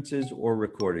performances or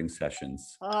recording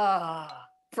sessions?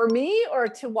 For me or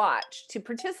to watch? To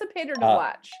participate or to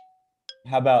watch?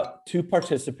 How about to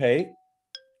participate,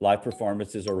 live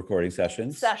performances or recording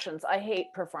sessions? Sessions. I hate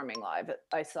performing live.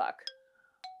 I suck.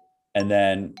 And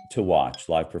then to watch,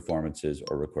 live performances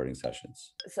or recording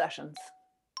sessions? Sessions.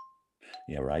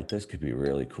 Yeah, right. Those could be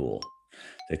really cool.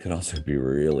 They could also be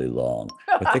really long,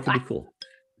 but they could be cool.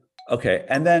 Okay.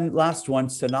 And then last one,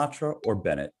 Sinatra or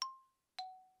Bennett?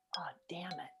 Oh,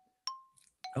 damn it.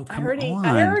 Oh, I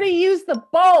already used the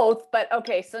both, but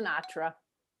okay, Sinatra.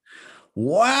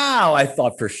 Wow. I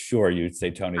thought for sure you'd say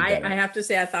Tony Bennett. I have to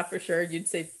say, I thought for sure you'd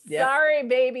say, yeah. Sorry,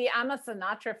 baby. I'm a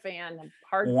Sinatra fan.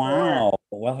 Hardcore. Wow.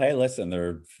 Well, hey, listen,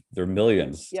 they're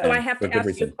millions. Yeah. So I have to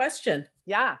ask you a question.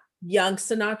 Yeah. Young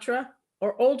Sinatra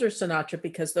or older Sinatra,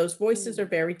 because those voices are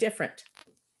very different.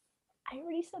 I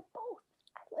already said both.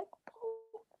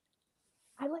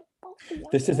 I like both.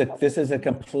 This is a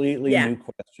completely new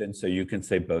question, so you can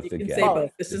say both You again. can say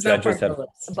both. This is not part of the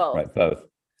list. Both. Right, both.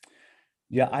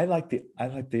 Yeah, I like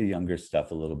the younger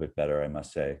stuff a little bit better, I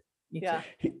must say. Yeah.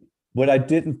 What I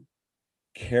didn't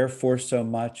care for so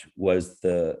much was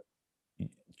the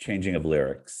changing of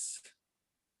lyrics.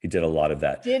 He did a lot of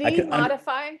that. Did he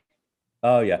modify?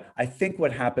 Oh yeah. I think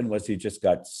what happened was he just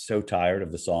got so tired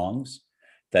of the songs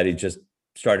that he just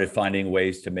started finding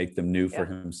ways to make them new for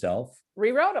himself.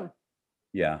 Rewrote them.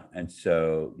 Yeah. And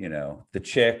so, the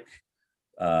chick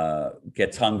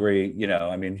gets hungry,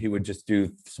 I mean, he would just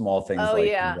do small things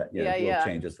little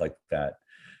changes like that.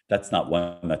 That's not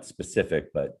one that's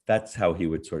specific, but that's how he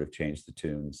would sort of change the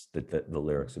tunes, the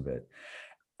lyrics a bit.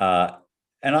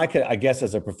 And I guess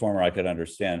as a performer, I could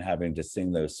understand having to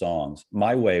sing those songs.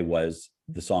 My Way was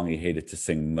the song he hated to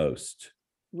sing most.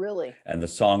 Really? And the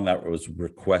song that was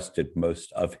requested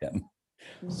most of him.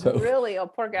 So really? Oh,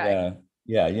 poor guy.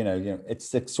 Yeah.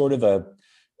 It's sort of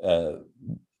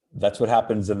that's what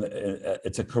happens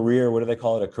it's a career. What do they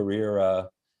call it? A career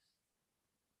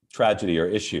tragedy or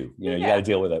issue. You got to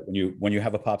deal with it when you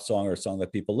have a pop song or a song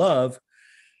that people love.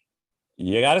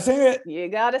 You got to sing it. You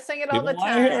got to sing it all the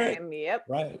time. Yep.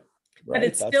 Right. But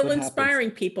it's still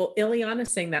inspiring people. Ileana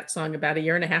sang that song about 1.5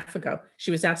 years ago. She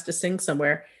was asked to sing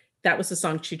somewhere. That was the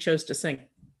song she chose to sing.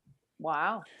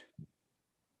 Wow.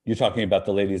 You're talking about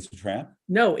the Ladies of Tramp?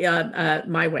 No,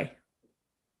 My Way.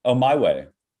 Oh, My Way.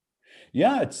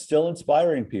 Yeah, it's still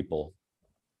inspiring people.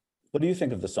 What do you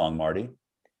think of the song, Marty?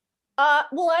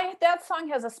 That song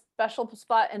has a special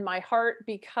spot in my heart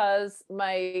because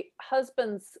my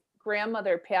husband's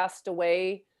grandmother passed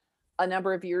away a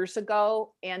number of years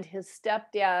ago, and his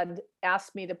stepdad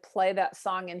asked me to play that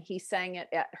song, and he sang it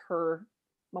at her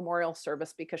memorial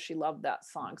service because she loved that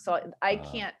song. So I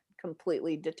can't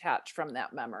completely detach from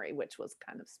that memory, which was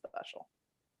kind of special.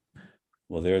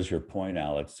 Well, there's your point,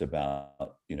 Alex,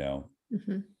 about,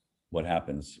 what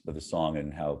happens with a song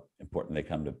and how important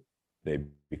they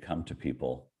become to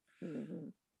people.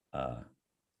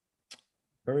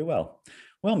 Very well.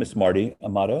 Well, Miss Marty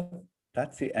Amato,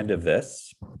 that's the end of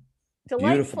this beautiful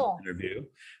Delightful. interview.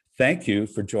 Thank you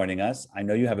for joining us. I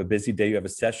know you have a busy day. You have a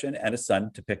session and a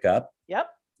son to pick up. Yep.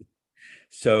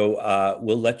 So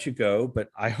we'll let you go, but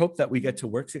I hope that we get to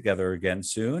work together again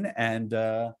soon. And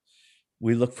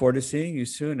we look forward to seeing you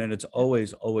soon. And it's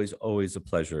always, always, always a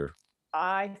pleasure.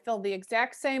 I feel the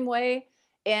exact same way.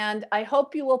 And I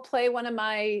hope you will play one of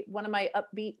my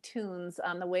upbeat tunes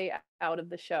on the way out of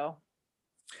the show.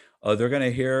 Oh, they're gonna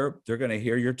hear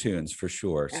your tunes for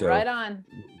sure. So Right on.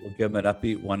 we'll give them an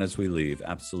upbeat one as we leave.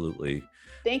 Absolutely.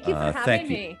 Thank you for thank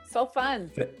having you. me. So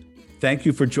fun. Thank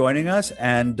you for joining us,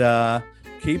 and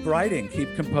keep writing,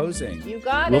 keep composing. You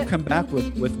got We'll it. come back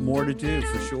with more to do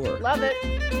for sure. Love it.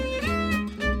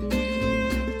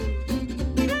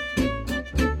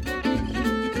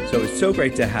 So it's so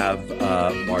great to have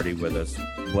Marty with us.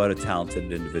 What a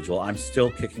talented individual. I'm still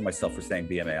kicking myself for saying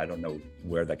BMA. I don't know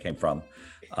where that came from,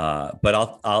 but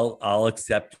I'll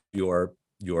accept your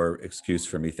excuse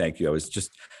for me. Thank you.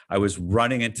 I was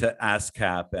running into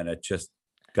ASCAP and it just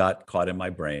got caught in my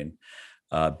brain.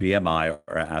 BMI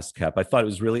or ASCAP. I thought it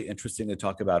was really interesting to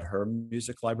talk about her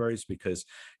music libraries because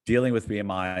dealing with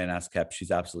BMI and ASCAP,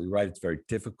 she's absolutely right. It's very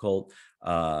difficult.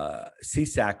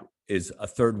 CSAC is a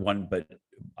third one, but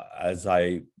as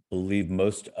I believe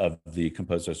most of the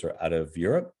composers are out of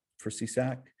Europe for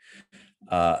CSAC.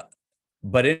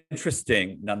 But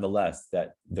interesting nonetheless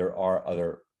that there are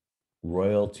other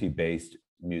royalty-based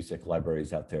music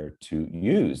libraries out there to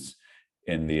use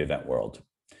in the event world.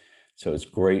 So it's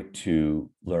great to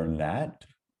learn that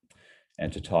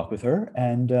and to talk with her.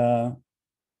 And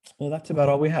well, that's about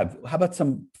all we have. How about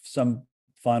some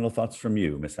final thoughts from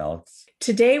you, Miss Alex?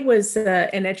 Today was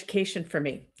an education for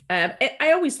me.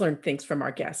 I always learn things from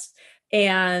our guests,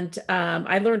 and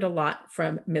I learned a lot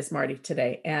from Ms. Marty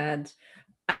today, and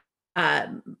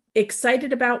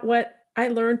excited about what I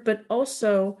learned, but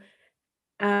also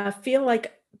feel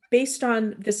like based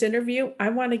on this interview, I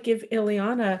want to give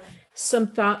Ileana some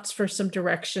thoughts for some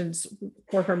directions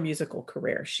for her musical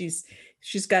career. She's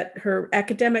got her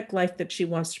academic life that she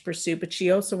wants to pursue, but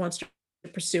she also wants to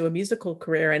pursue a musical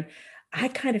career. And I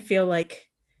kind of feel like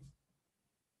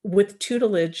with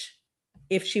tutelage,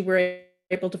 if she were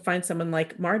able to find someone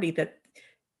like Marty,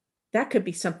 that could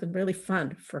be something really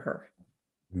fun for her.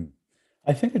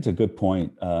 I think it's a good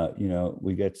point.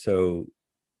 We get so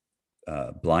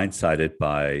blindsided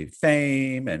by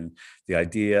fame and the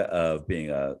idea of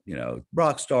being a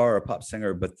rock star or a pop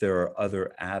singer, but there are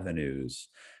other avenues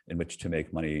in which to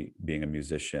make money being a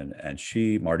musician, and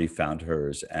Marty found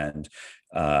hers. And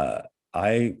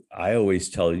I always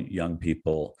tell young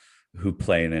people who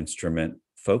play an instrument,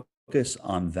 focus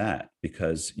on that,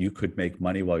 because you could make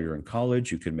money while you're in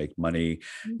college, you could make money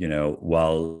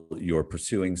while you're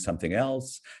pursuing something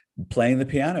else, playing the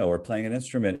piano or playing an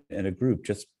instrument in a group,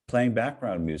 just playing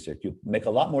background music. You make a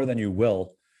lot more than you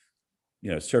will,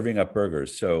 serving up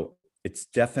burgers. So there's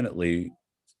definitely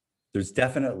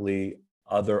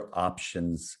other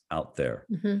options out there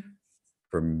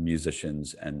for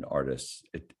musicians and artists.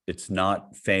 It's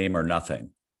not fame or nothing.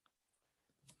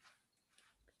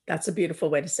 That's a beautiful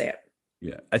way to say it.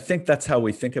 Yeah, I think that's how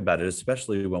we think about it,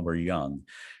 especially when we're young.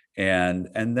 And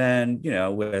then,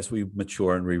 as we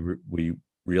mature and we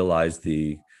realize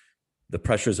the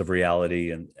pressures of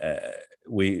reality, and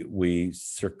we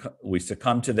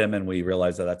succumb to them, and we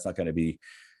realize that that's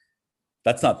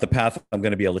not the path I'm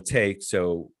going to be able to take.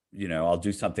 So, I'll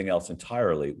do something else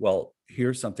entirely. Well,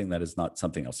 here's something that is not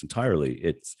something else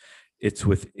entirely. It's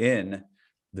within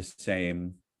the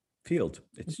same field.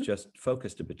 It's just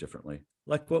focused a bit differently,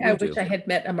 like what we do. I wish I had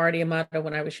met a Marty Amato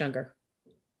when I was younger.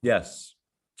 Yes.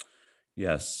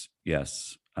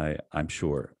 I'm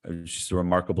sure. She's a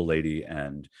remarkable lady,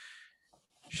 and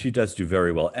she does do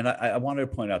very well. And I wanted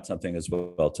to point out something as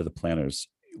well to the planners.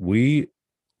 We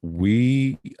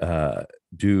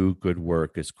do good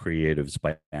work as creatives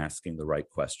by asking the right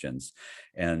questions,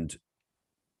 and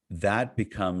that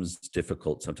becomes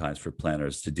difficult sometimes for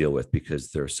planners to deal with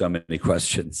because there are so many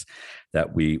questions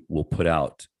that we will put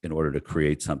out in order to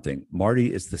create something.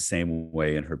 Marty is the same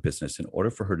way in her business. In order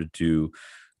for her to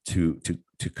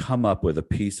come up with a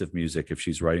piece of music, if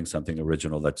she's writing something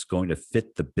original that's going to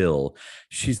fit the bill,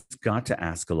 she's got to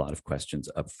ask a lot of questions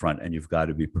up front, and you've got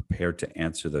to be prepared to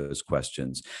answer those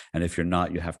questions. And if you're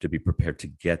not, you have to be prepared to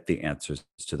get the answers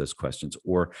to those questions,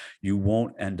 or you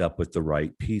won't end up with the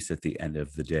right piece at the end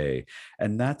of the day.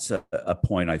 And that's a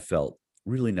point I felt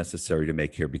really necessary to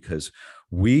make here, because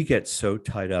we get so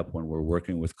tied up when we're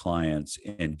working with clients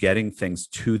in getting things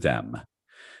to them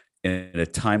in a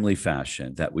timely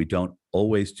fashion, that we don't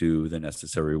always do the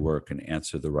necessary work and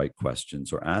answer the right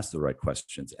questions or ask the right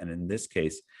questions. And in this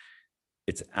case,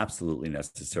 it's absolutely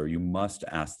necessary. You must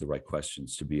ask the right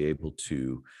questions to be able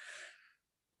to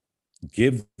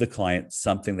give the client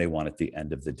something they want at the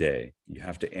end of the day. You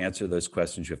have to answer those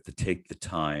questions. You have to take the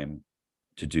time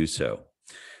to do so.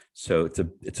 So it's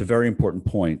a very important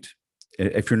point.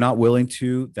 If you're not willing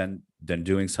to, then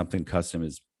doing something custom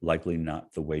is likely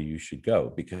not the way you should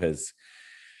go, because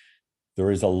there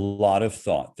is a lot of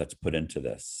thought that's put into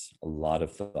this, a lot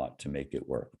of thought to make it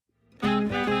work.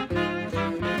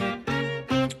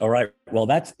 All right, well,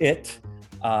 that's it.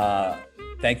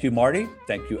 Thank you, Marty.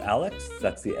 Thank you, Alex.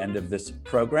 That's the end of this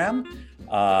program.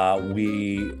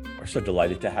 We are so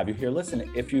delighted to have you here. Listen,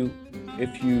 if you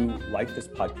like this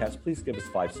podcast, please give us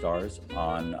 5 stars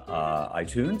on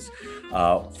iTunes.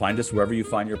 Find us wherever you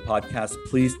find your podcasts.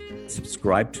 Please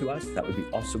subscribe to us. That would be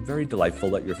also very delightful.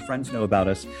 Let your friends know about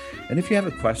us. And if you have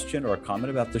a question or a comment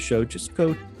about the show, just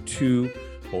go to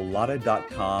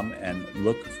bolada.com and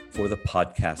look for the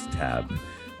podcast tab.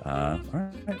 All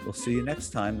right, we'll see you next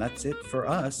time. That's it for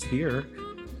us here.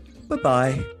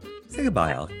 Bye-bye. Say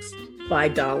goodbye, Alex. Bye,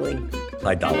 darling.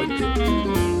 Bye, darling.